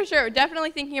 Yeah, for sure. We're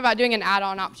definitely thinking about doing an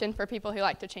add-on option for people who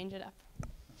like to change it up.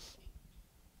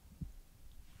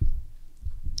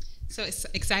 So it's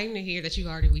exciting to hear that you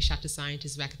already reached out to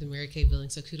scientists back at the Mary Kay building,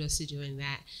 so kudos to doing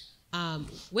that.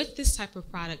 With this type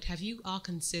of product, have you all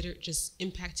considered just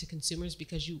impact to consumers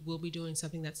because you will be doing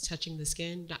something that's touching the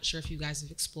skin? Not sure if you guys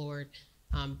have explored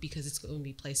because it's going to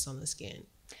be placed on the skin.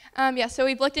 Yeah, so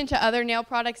we've looked into other nail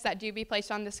products that do be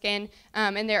placed on the skin,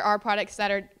 and there are products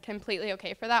that are completely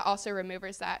okay for that, also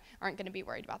removers that aren't going to be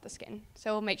worried about the skin.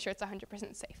 So we'll make sure it's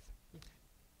 100% safe.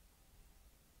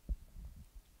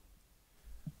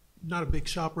 not a big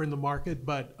shopper in the market,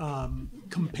 but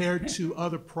compared to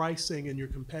other pricing and your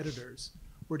competitors,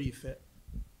 where do you fit?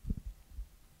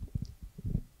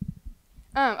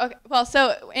 Okay. Well,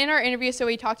 so in our interview, so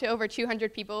we talked to over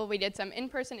 200 people. We did some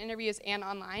in-person interviews and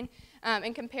online.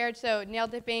 And compared, so nail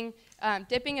dipping,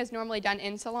 dipping is normally done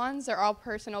in salons. They're all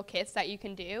personal kits that you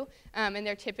can do, and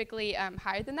they're typically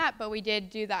higher than that. But we did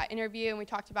do that interview, and we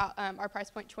talked about our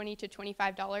price point, $20 to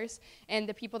 $25. And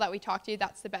the people that we talked to,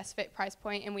 that's the best fit price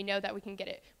point, and we know that we can get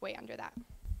it way under that.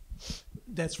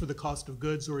 That's for the cost of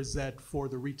goods, or is that for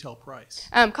the retail price?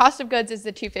 Cost of goods is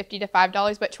the $250 to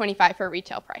 $5, but $25 for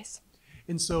retail price.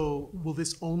 And so will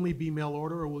this only be mail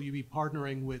order, or will you be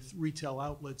partnering with retail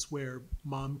outlets where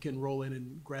mom can roll in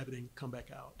and grab it and come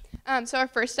back out? So our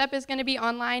first step is going to be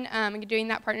online, and doing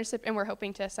that partnership, and we're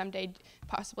hoping to someday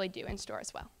possibly do in-store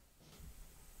as well.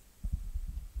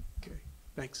 Okay,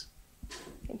 thanks.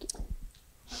 Thank you.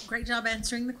 Great job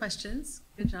answering the questions.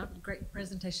 Good job, great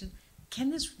presentation. Can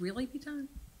this really be done?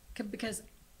 Because,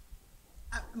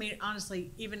 I mean,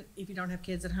 honestly, even if you don't have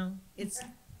kids at home, it's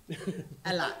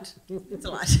a lot. It's a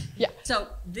lot. Yeah. So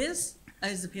this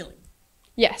is appealing.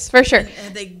 Yes, for sure. And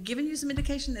have they given you some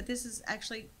indication that this is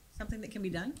actually something that can be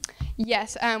done?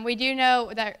 Yes, we do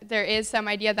know that there is some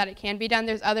idea that it can be done.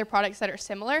 There's other products that are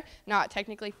similar, not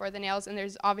technically for the nails, and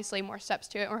there's obviously more steps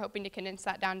to it. We're hoping to condense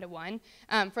that down to one,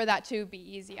 for that to be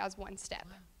easy as one step.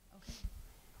 Wow. Okay.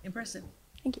 Impressive.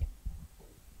 Thank you.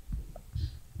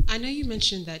 I know you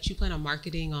mentioned that you plan on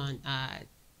marketing on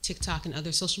TikTok and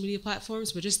other social media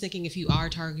platforms, but just thinking if you are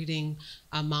targeting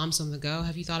moms on the go,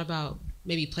 have you thought about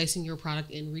maybe placing your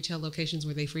product in retail locations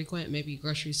where they frequent, maybe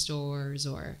grocery stores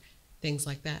or things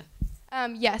like that?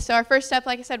 Yes, so our first step,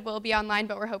 like I said, will be online,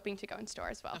 but we're hoping to go in store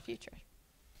as well in future.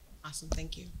 Awesome,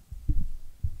 thank you.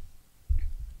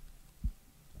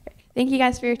 Thank you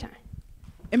guys for your time.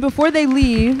 And before they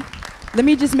leave, let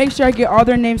me just make sure I get all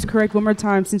their names correct one more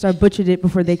time since I butchered it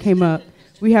before they came up.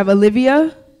 We have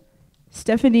Olivia,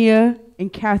 Stephania,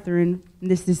 and Catherine, and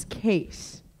this is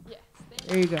Case. Yes.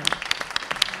 There you go.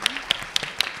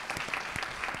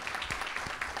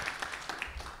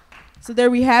 So there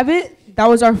we have it. That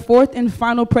was our fourth and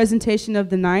final presentation of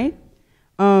the night.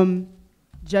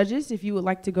 Judges, if you would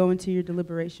like to go into your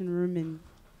deliberation room and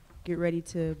get ready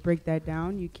to break that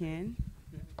down, you can.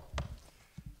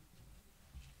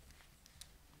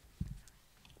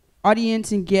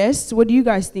 Audience and guests, what do you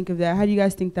guys think of that? How do you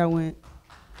guys think that went?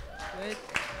 Good.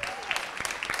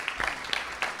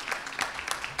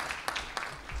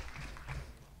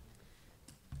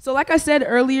 So like I said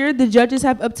earlier, the judges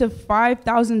have up to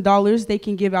 $5,000 they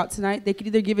can give out tonight. They can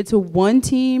either give it to one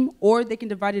team or they can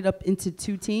divide it up into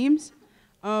two teams.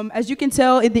 As you can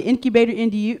tell, the Incubator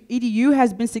EDU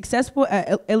has been successful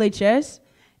at LHS,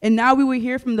 and now we will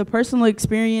hear from the personal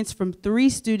experience from 3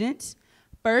 students.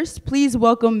 First, please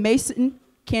welcome Mason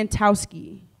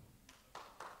Kantowski.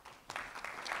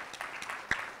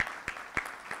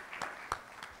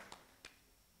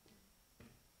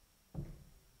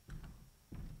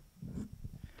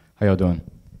 How y'all doing?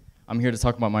 I'm here to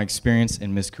talk about my experience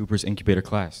in Ms. Cooper's Incubator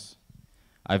class.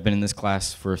 I've been in this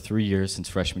class for 3 years since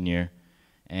freshman year,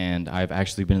 and I've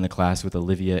actually been in the class with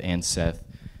Olivia and Seth,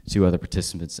 2 other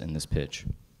participants in this pitch.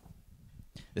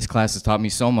 This class has taught me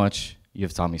so much. You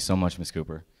have taught me so much, Ms.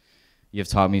 Cooper. You have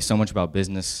taught me so much about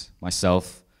business,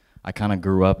 myself. I kind of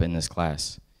grew up in this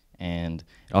class, and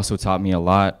it also taught me a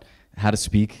lot how to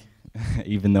speak,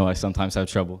 even though I sometimes have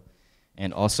trouble,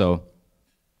 and also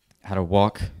how to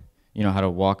walk, how to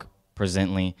walk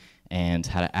presently and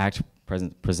how to act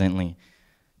presently.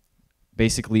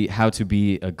 Basically, how to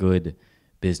be a good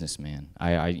businessman.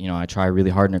 I try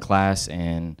really hard in her class,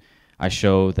 and I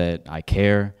show that I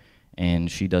care, and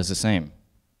she does the same,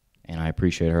 and I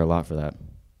appreciate her a lot for that.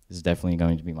 This is definitely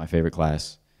going to be my favorite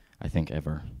class, I think,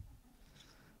 ever.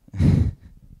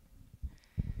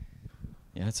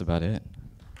 Yeah, that's about it.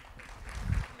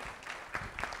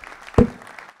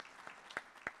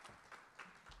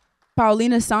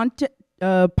 Paulina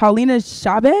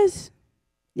Chavez?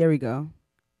 There we go.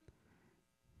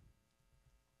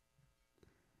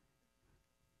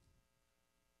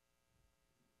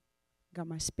 Got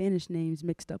my Spanish names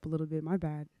mixed up a little bit, my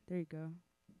bad. There you go.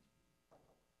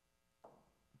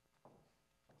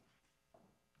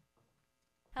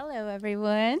 Hello,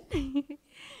 everyone.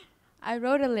 I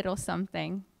wrote a little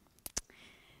something.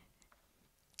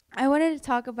 I wanted to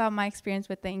talk about my experience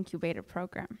with the Incubator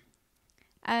program.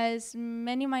 As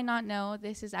many might not know,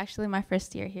 this is actually my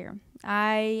first year here.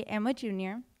 I am a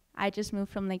junior. I just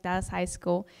moved from Lake Dallas High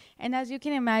School. And as you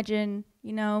can imagine,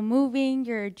 moving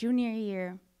your junior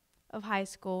year of high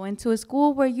school into a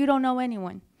school where you don't know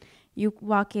anyone. You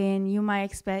walk in, you might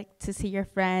expect to see your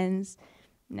friends.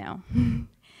 No.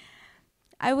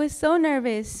 I was so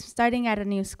nervous starting at a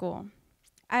new school.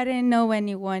 I didn't know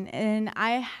anyone, and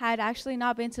I had actually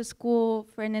not been to school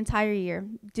for an entire year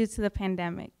due to the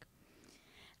pandemic.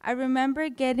 I remember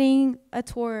getting a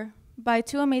tour by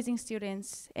 2 amazing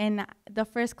students, and the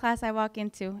first class I walk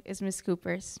into is Miss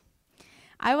Cooper's.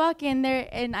 I walk in there,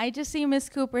 and I just see Miss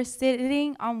Cooper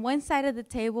sitting on one side of the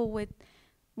table with,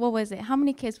 what was it? How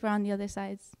many kids were on the other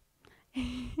sides?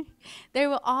 They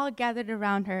were all gathered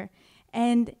around her.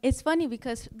 And it's funny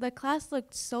because the class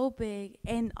looked so big,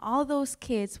 and all those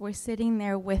kids were sitting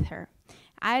there with her.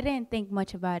 I didn't think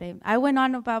much about it. I went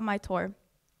on about my tour.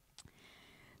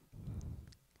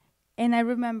 And I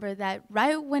remember that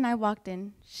right when I walked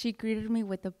in, she greeted me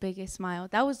with the biggest smile.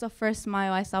 That was the first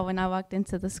smile I saw when I walked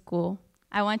into the school.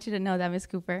 I want you to know that, Miss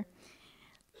Cooper.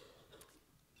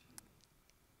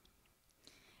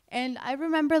 And I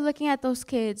remember looking at those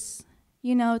kids,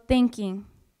 you know, thinking,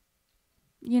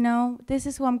 you know, this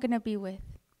is who I'm gonna be with.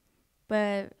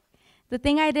 But the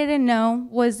thing I didn't know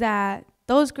was that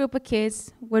those group of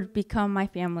kids would become my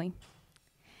family.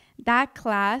 That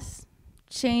class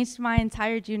changed my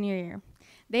entire junior year.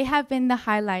 They have been the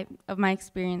highlight of my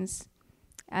experience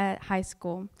at high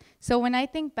school. So when I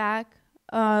think back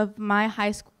of my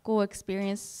high school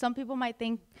experience, some people might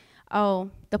think,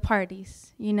 oh, the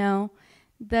parties, you know,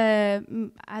 I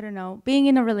don't know, being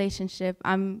in a relationship.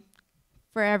 I'm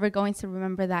forever going to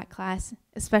remember that class,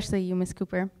 especially you, Miss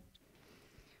Cooper.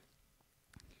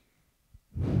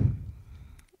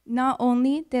 Not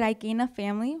only did I gain a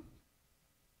family,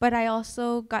 but I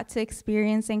also got to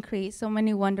experience and create so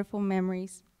many wonderful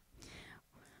memories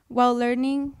while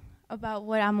learning about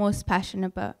what I'm most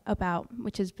passionate about,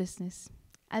 which is business,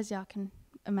 as y'all can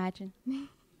imagine.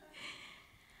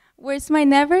 Words might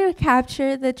never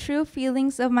capture the true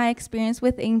feelings of my experience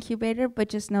with Incubator, but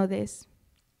just know this.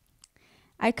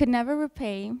 I could never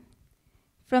repay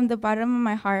from the bottom of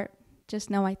my heart. Just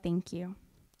know I thank you.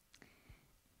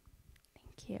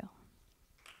 Thank you.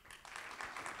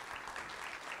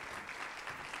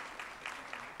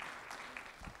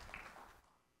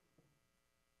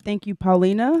 Thank you,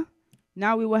 Paulina.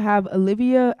 Now we will have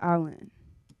Olivia Allen.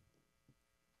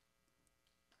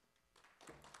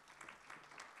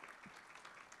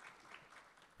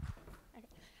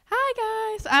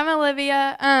 Hi guys, I'm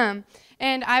Olivia,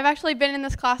 and I've actually been in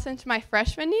this class since my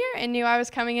freshman year and knew I was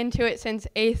coming into it since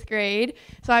 8th grade,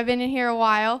 so I've been in here a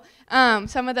while,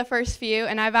 some of the first few,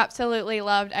 and I've absolutely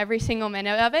loved every single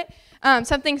minute of it.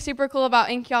 Something super cool about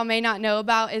Inc. y'all may not know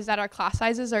about is that our class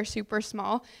sizes are super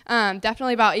small,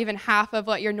 definitely about even half of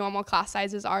what your normal class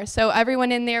sizes are. So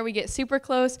everyone in there, we get super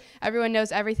close, everyone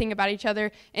knows everything about each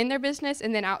other in their business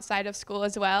and then outside of school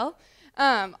as well.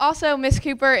 Also, Miss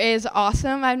Cooper is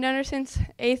awesome. I've known her since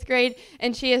 8th grade,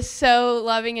 and she is so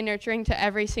loving and nurturing to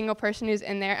every single person who's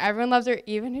in there. Everyone loves her,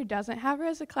 even who doesn't have her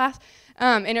as a class.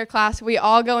 In her class, we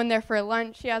all go in there for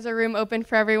lunch. She has a room open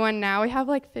for everyone. Now we have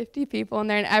like 50 people in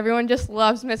there, and everyone just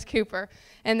loves Miss Cooper,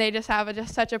 and they just have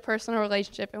just such a personal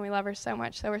relationship, and we love her so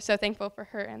much. So we're so thankful for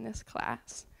her in this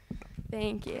class.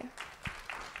 Thank you.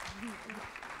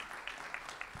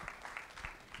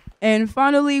 And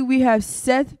finally, we have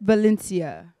Seth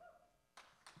Valencia.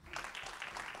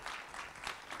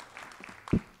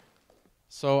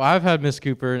 So I've had Miss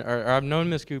Cooper, or I've known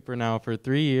Miss Cooper now for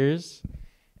 3 years,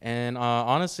 and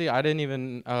honestly, I didn't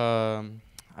even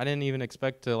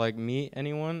expect to like meet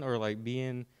anyone or like be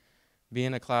in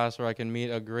a class where I can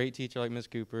meet a great teacher like Miss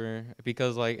Cooper,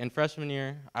 because like in freshman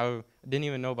year, I didn't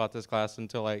even know about this class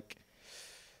until like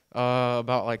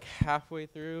about like halfway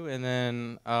through, and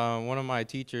then one of my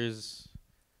teachers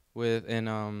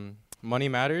in Money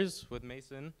Matters with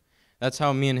Mason, that's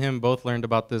how me and him both learned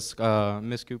about this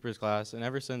Miss Cooper's class, and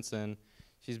ever since then,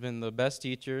 she's been the best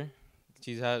teacher.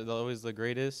 She's had always the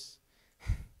greatest.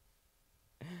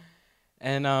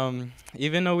 And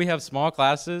even though we have small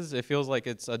classes, it feels like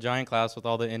it's a giant class with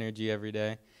all the energy every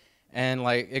day. And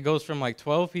like it goes from like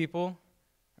 12 people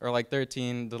or like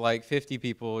 13 to like 50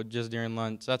 people just during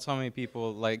lunch. That's how many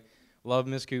people like love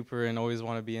Miss Cooper and always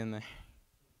want to be in there.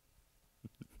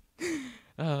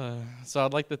 So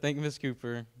I'd like to thank Miss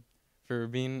Cooper for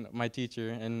being my teacher,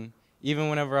 and even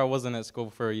whenever I wasn't at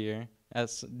school for a year, I'd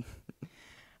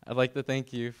like to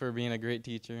thank you for being a great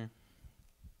teacher.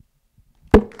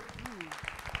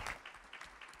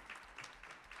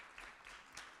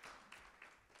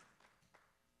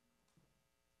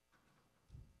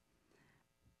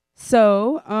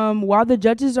 So while the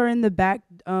judges are in the back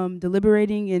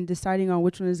deliberating and deciding on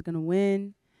which one is going to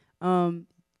win,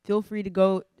 feel free to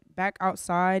go back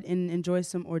outside and enjoy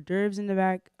some hors d'oeuvres in the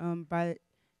back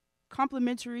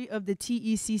complimentary of the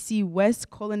TECC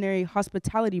West Culinary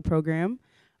Hospitality Program.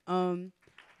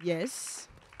 Yes.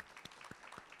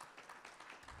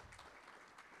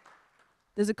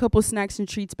 There's a couple snacks and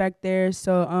treats back there,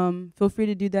 so feel free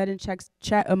to do that and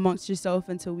chat amongst yourself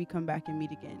until we come back and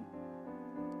meet again.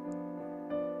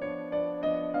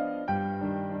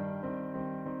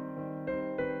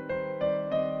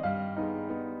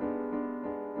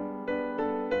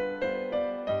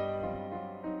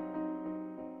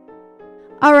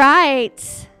 All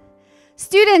right.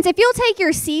 Students, if you'll take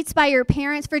your seats by your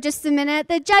parents for just a minute,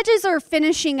 the judges are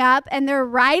finishing up and they're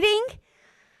writing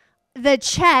the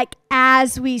check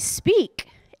as we speak.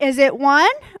 Is it 1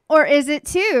 or is it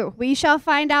 2? We shall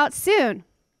find out soon.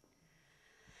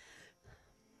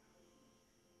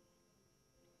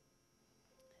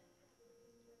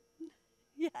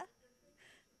 Yeah.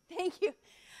 Thank you.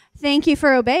 Thank you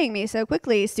for obeying me so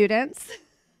quickly, students.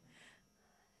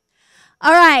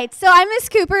 All right, so I'm Miss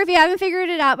Cooper, if you haven't figured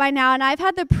it out by now, and I've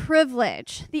had the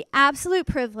privilege, the absolute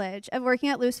privilege, of working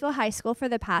at Louisville High School for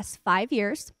the past 5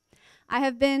 years. I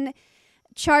have been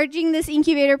charging this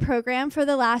incubator program for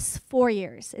the last 4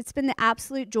 years. It's been the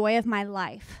absolute joy of my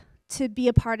life to be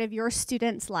a part of your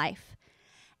students' life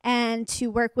and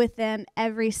to work with them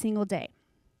every single day.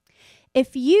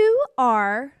 If you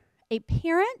are a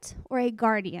parent or a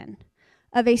guardian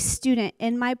of a student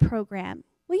in my program,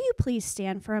 will you please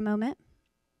stand for a moment?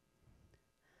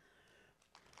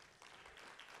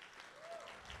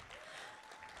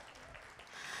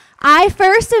 I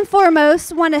first and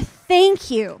foremost want to thank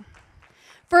you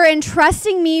for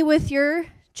entrusting me with your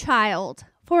child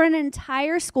for an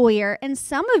entire school year, and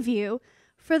some of you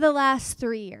for the last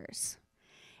 3 years.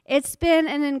 It's been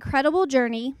an incredible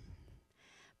journey,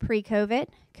 pre-COVID,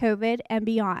 COVID, and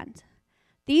beyond.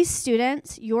 These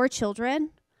students, your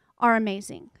children, are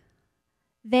amazing.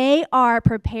 They are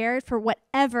prepared for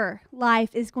whatever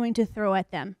life is going to throw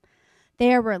at them.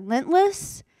 They are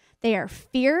relentless, they are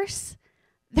fierce,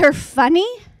 they're funny,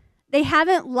 they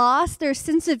haven't lost their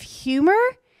sense of humor,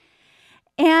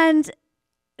 and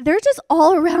they're just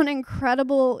all around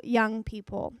incredible young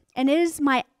people. And it is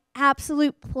my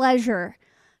absolute pleasure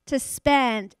to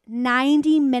spend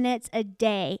 90 minutes a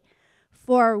day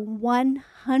for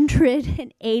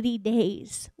 180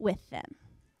 days with them.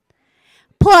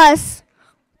 Plus,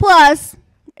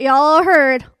 y'all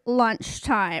heard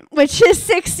lunchtime, which is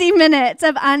 60 minutes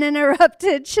of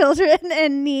uninterrupted children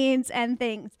and needs and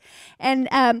things. And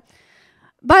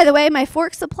by the way, my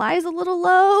fork supply is a little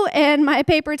low and my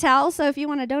paper towel, so if you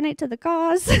want to donate to the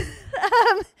cause.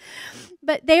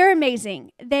 But they are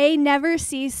amazing. They never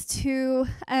cease to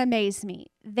amaze me.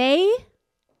 They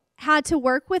had to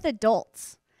work with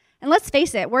adults. And let's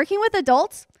face it, working with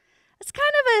adults, it's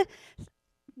kind of a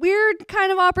weird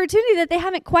kind of opportunity that they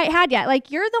haven't quite had yet. Like,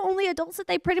 you're the only adults that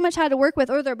they pretty much had to work with,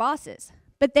 or their bosses.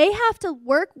 But they have to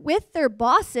work with their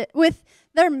bosses, with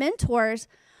their mentors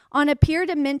on a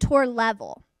peer-to-mentor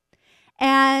level.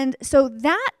 And so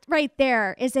that right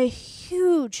there is a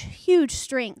huge, huge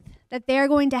strength that they're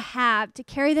going to have to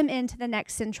carry them into the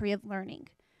next century of learning.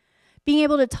 Being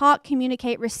able to talk,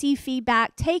 communicate, receive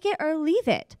feedback, take it or leave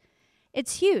it.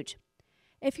 It's huge.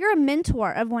 If you're a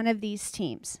mentor of one of these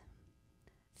teams,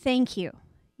 thank you.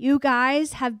 You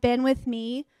guys have been with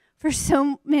me for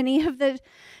so many of the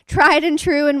tried and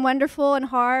true and wonderful and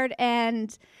hard.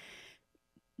 And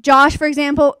Josh, for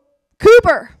example,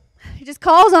 Cooper, he just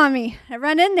calls on me. I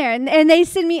run in there, and they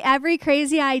send me every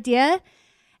crazy idea.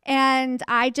 And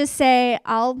I just say,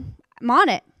 I'm on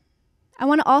it. I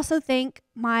want to also thank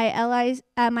my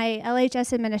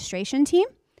LHS administration team.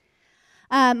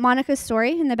 Monica's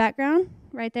story in the background,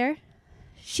 right there.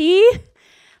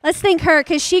 Let's thank her,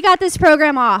 because she got this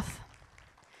program off.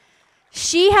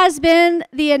 She has been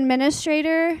the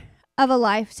administrator of a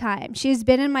lifetime. She's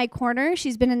been in my corner.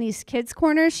 She's been in these kids'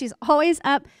 corners. She's always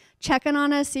up checking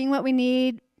on us, seeing what we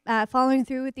need, following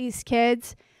through with these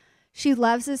kids. She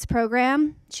loves this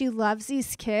program. She loves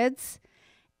these kids.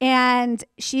 And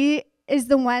she is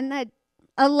the one that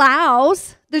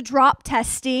allows the drop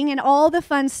testing and all the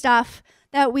fun stuff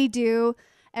that we do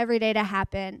every day to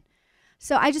happen.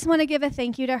 So I just want to give a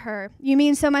thank you to her. You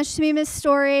mean so much to me, Miss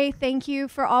Story. Thank you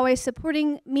for always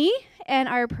supporting me and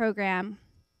our program.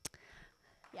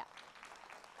 Yeah.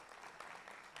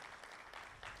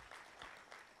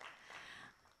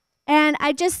 And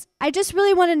I just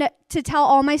really wanted to tell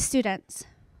all my students,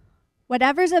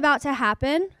 whatever's about to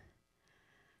happen,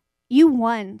 you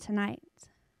won tonight.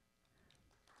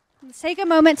 Let's take a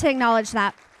moment to acknowledge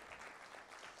that.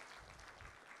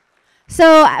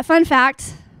 So, fun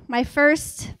fact, my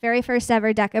very first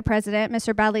ever DECA president,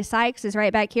 Mr. Bradley Sykes, is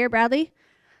right back here. Bradley?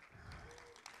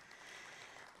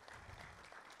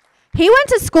 He went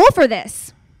to school for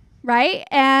this, right?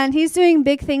 And he's doing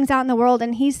big things out in the world.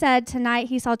 And he said tonight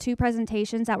he saw 2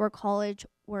 presentations that were college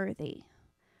worthy,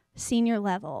 senior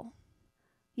level.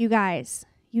 You guys,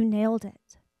 you nailed it.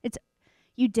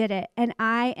 You did it. And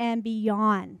I am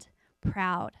beyond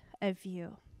proud of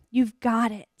you. You've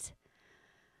got it.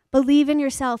 Believe in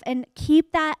yourself and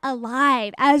keep that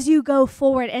alive as you go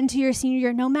forward into your senior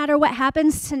year. No matter what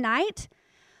happens tonight,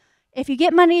 if you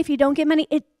get money, if you don't get money,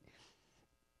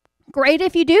 great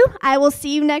if you do. I will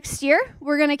see you next year.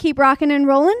 We're going to keep rocking and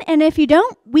rolling. And if you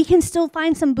don't, we can still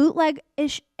find some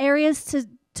bootleg-ish areas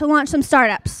to launch some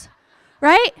startups,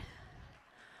 right?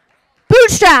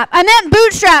 Bootstrap. I meant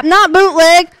bootstrap, not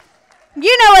bootleg.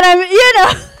 You know what I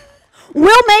mean.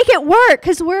 We'll make it work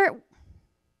because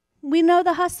we know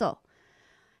the hustle.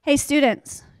 Hey,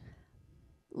 students,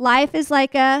 life is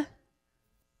like no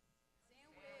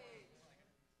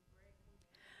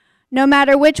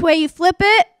matter which way you flip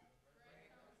it,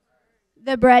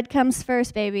 the bread comes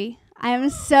first, baby. I am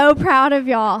so proud of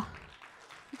y'all.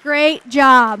 Great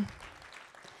job.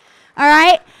 All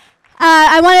right.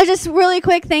 I want to just really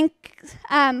quick thank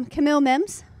Camille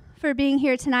Mims for being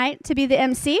here tonight to be the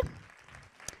MC.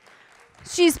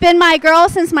 She's been my girl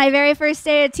since my very first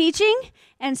day of teaching,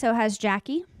 and so has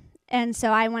Jackie. And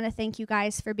so I want to thank you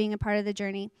guys for being a part of the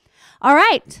journey. All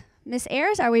right, Miss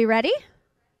Ayers, are we ready?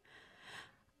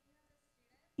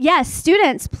 Yes,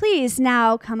 students, please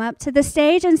now come up to the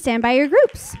stage and stand by your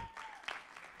groups.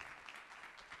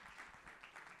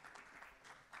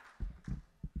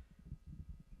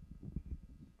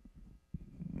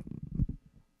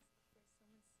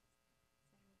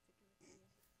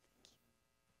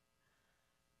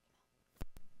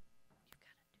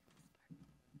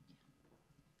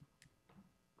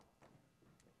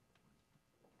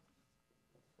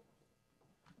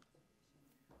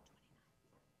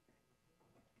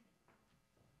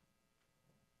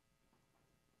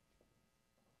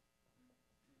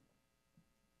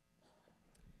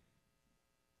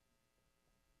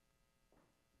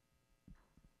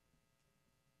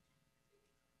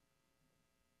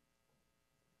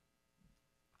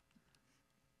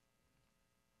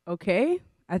 Okay,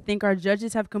 I think our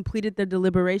judges have completed their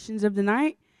deliberations of the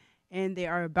night, and they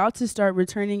are about to start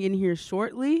returning in here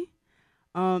shortly.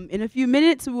 In a few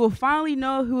minutes, we will finally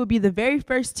know who will be the very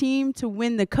first team to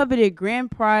win the coveted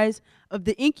grand prize of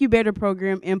the Incubator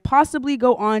program and possibly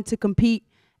go on to compete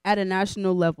at a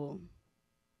national level.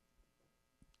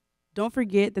 Don't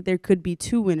forget that there could be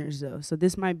 2 winners, though, so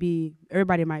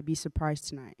everybody might be surprised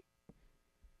tonight.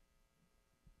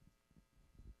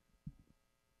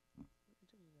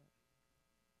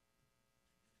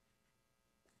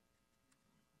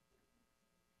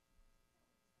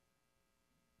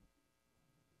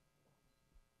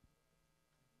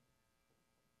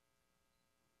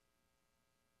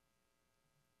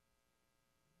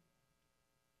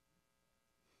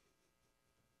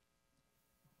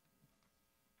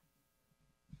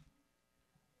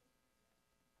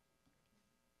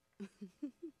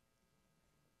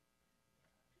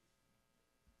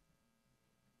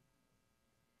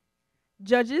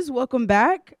 Judges, welcome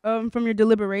back from your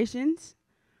deliberations.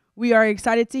 We are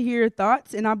excited to hear your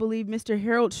thoughts, and I believe Mr.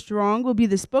 Harold Strong will be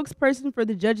the spokesperson for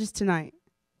the judges tonight.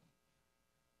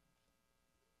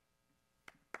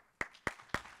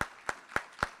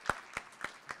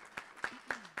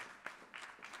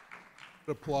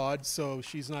 Applaud, so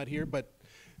she's not here, but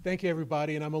thank you,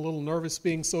 everybody, and I'm a little nervous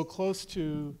being so close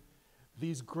to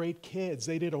these great kids.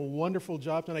 They did a wonderful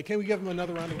job tonight. Can we give them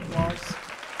another round of applause?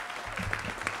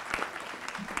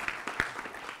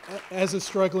 As a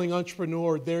struggling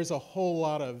entrepreneur, there's a whole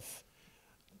lot of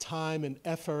time and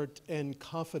effort and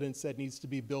confidence that needs to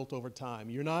be built over time.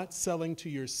 You're not selling to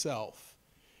yourself.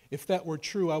 If that were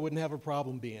true, I wouldn't have a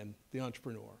problem being the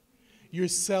entrepreneur. You're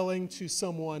selling to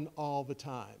someone all the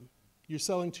time. You're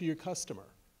selling to your customer,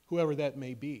 whoever that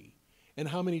may be. And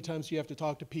how many times do you have to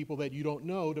talk to people that you don't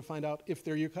know to find out if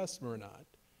they're your customer or not?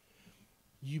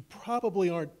 You probably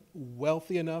aren't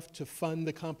wealthy enough to fund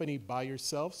the company by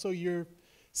yourself, so you're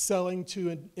selling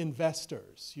to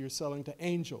investors, you're selling to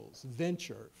angels,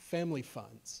 venture, family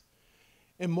funds.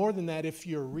 And more than that, if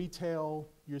you're retail,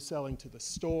 you're selling to the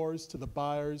stores, to the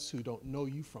buyers who don't know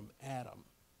you from Adam.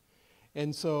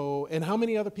 And so, and how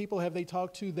many other people have they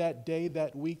talked to that day,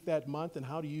 that week, that month, and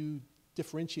how do you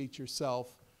differentiate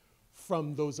yourself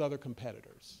from those other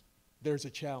competitors? There's a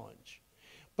challenge.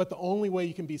 But the only way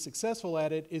you can be successful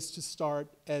at it is to start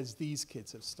as these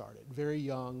kids have started, very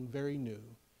young, very new,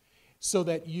 so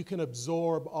that you can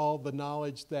absorb all the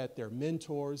knowledge that their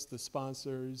mentors, the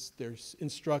sponsors, their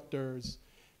instructors,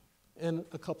 and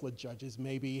a couple of judges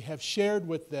maybe have shared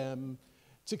with them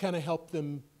to kind of help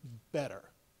them better.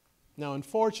 Now,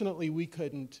 unfortunately, we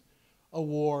couldn't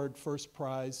award first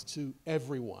prize to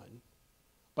everyone.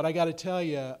 But I got to tell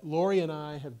you, Lori and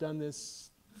I have done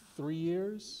this 3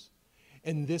 years,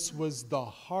 and this was the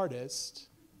hardest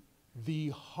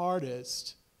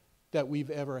that we've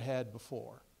ever had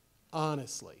before,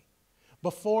 honestly.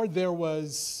 Before, there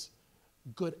was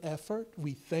good effort.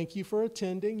 We thank you for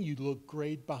attending. You look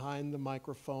great behind the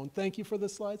microphone. Thank you for the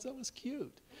slides. That was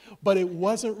cute. But it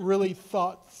wasn't really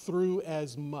thought through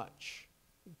as much.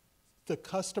 The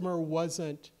customer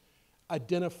wasn't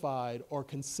identified or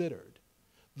considered.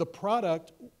 The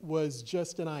product was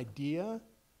just an idea,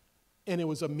 and it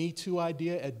was a Me Too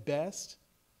idea at best.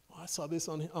 I saw this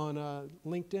on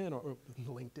LinkedIn, or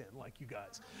LinkedIn, like you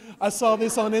guys. I saw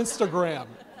this on Instagram.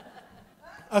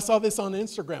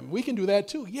 We can do that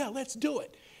too. Yeah, let's do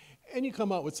it. And you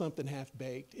come out with something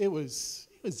half-baked. It was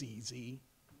easy.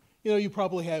 You know, you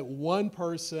probably had one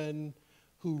person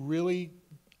who really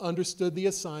understood the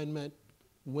assignment,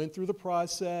 went through the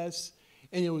process,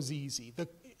 and it was easy.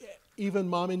 Even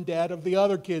mom and dad of the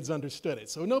other kids understood it.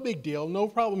 So no big deal, no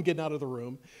problem getting out of the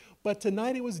room. But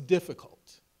tonight it was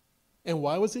difficult. And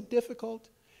why was it difficult?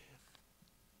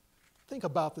 Think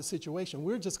about the situation.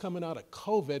 We're just coming out of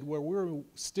COVID, where we're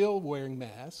still wearing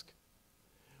masks,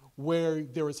 where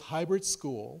there is hybrid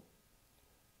school.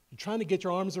 You're trying to get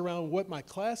your arms around what my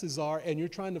classes are, and you're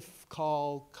trying to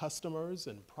call customers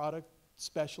and product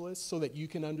specialists so that you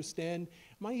can understand,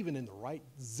 am I even in the right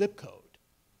zip code,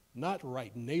 not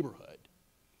right neighborhood?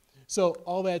 So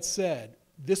all that said,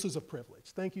 this was a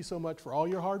privilege. Thank you so much for all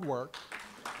your hard work.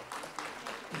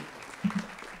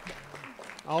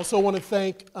 I also want to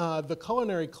thank the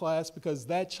culinary class, because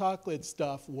that chocolate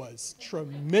stuff was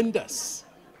tremendous.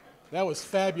 That was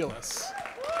fabulous.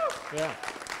 Yeah.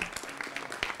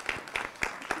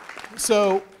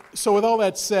 So with all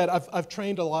that said, I've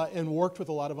trained a lot and worked with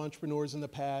a lot of entrepreneurs in the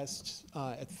past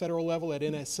at federal level, at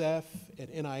NSF,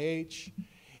 at NIH,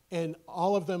 and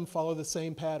all of them follow the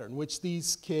same pattern, which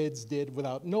these kids did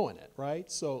without knowing it,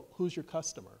 right? So who's your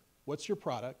customer? What's your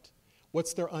product?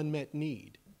 What's their unmet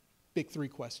need? Big 3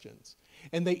 questions.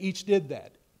 And they each did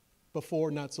that. Before,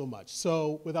 not so much.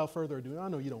 So without further ado, I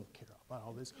know you don't care about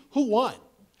all this. Who won?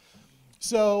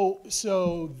 So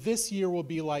this year will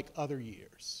be like other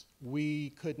years. We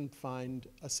couldn't find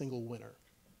a single winner,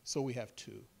 so we have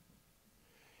 2.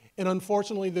 And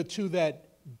unfortunately, the 2 that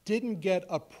didn't get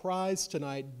a prize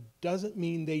tonight doesn't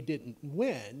mean they didn't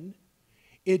win.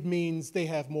 It means they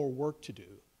have more work to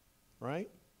do, right?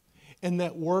 And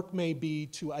that work may be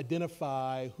to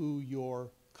identify who your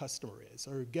customer is,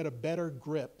 or get a better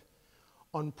grip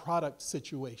on product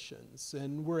situations.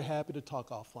 And we're happy to talk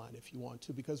offline if you want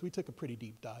to, because we took a pretty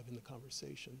deep dive in the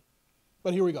conversation.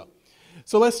 But here we go.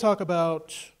 So let's talk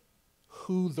about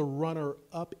who the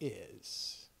runner-up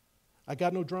is. I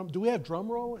got no drum. Do we have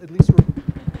drum roll? At least we're...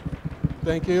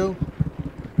 Thank you.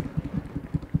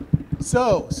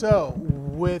 So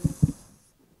with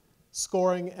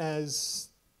scoring as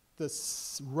the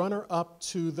runner-up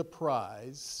to the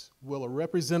prize, will a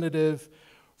representative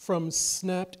from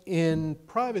Snapped in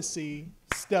Privacy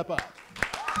step up?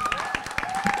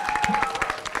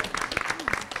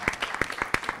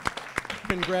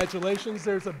 Congratulations,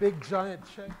 there's a big giant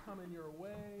check coming your way.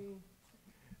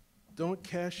 Don't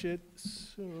cash it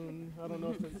soon. I don't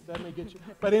know if that may get you.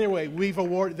 But anyway,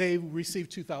 they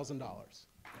received $2,000.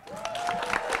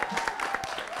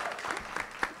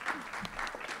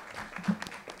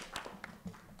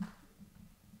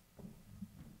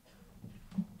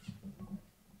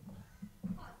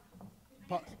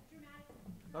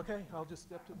 Okay, I'll just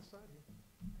step to the side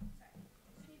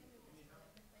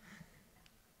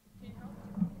here.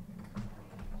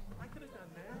 I could have done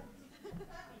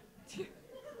that.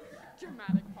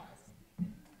 Dramatic pause.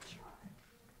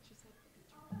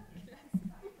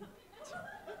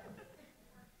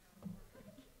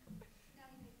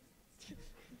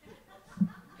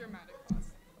 Dramatic pause.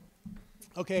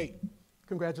 Okay,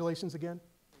 congratulations again.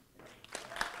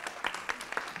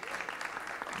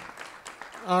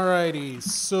 All righty,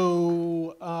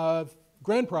 so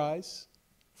grand prize,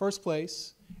 first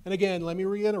place. And again, let me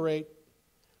reiterate,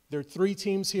 there are 3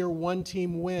 teams here, 1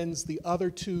 team wins, the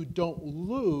other 2 don't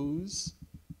lose,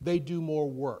 they do more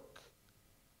work.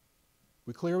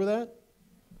 We clear with that?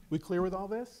 We clear with all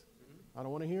this? I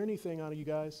don't want to hear anything out of you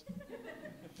guys.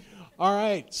 All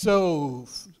right, so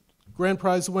grand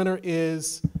prize winner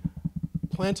is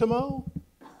Plantimo.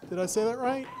 Did I say that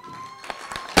right?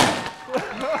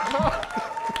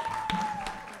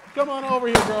 Come on over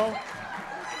here, bro.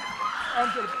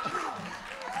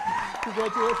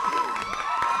 Congratulations.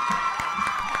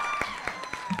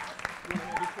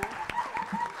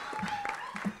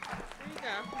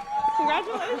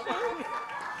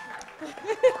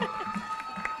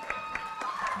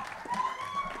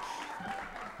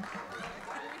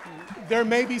 There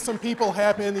may be some people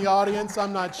happy in the audience,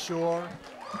 I'm not sure.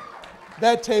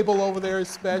 That table over there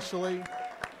especially.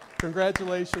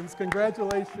 Congratulations,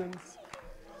 congratulations.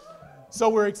 So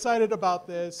we're excited about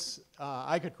this.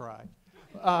 I could cry.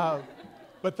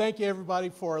 But thank you everybody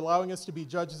for allowing us to be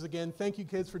judges again. Thank you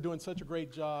kids for doing such a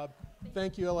great job.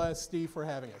 Thank you LSD for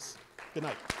having us. Good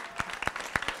night.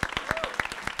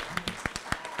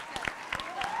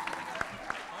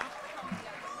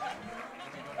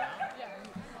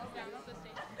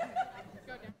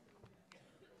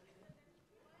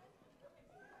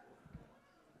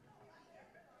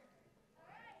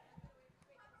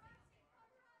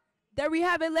 There we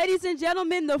have it, ladies and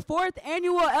gentlemen, the 4th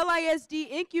annual LISD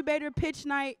Incubator Pitch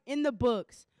Night in the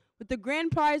books, with the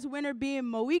grand prize winner being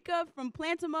Moika from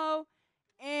Plantamo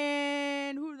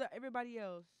and everybody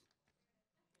else?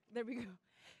 There we go.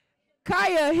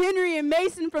 Kaya, Henry, and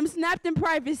Mason from Snapped in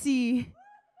Privacy.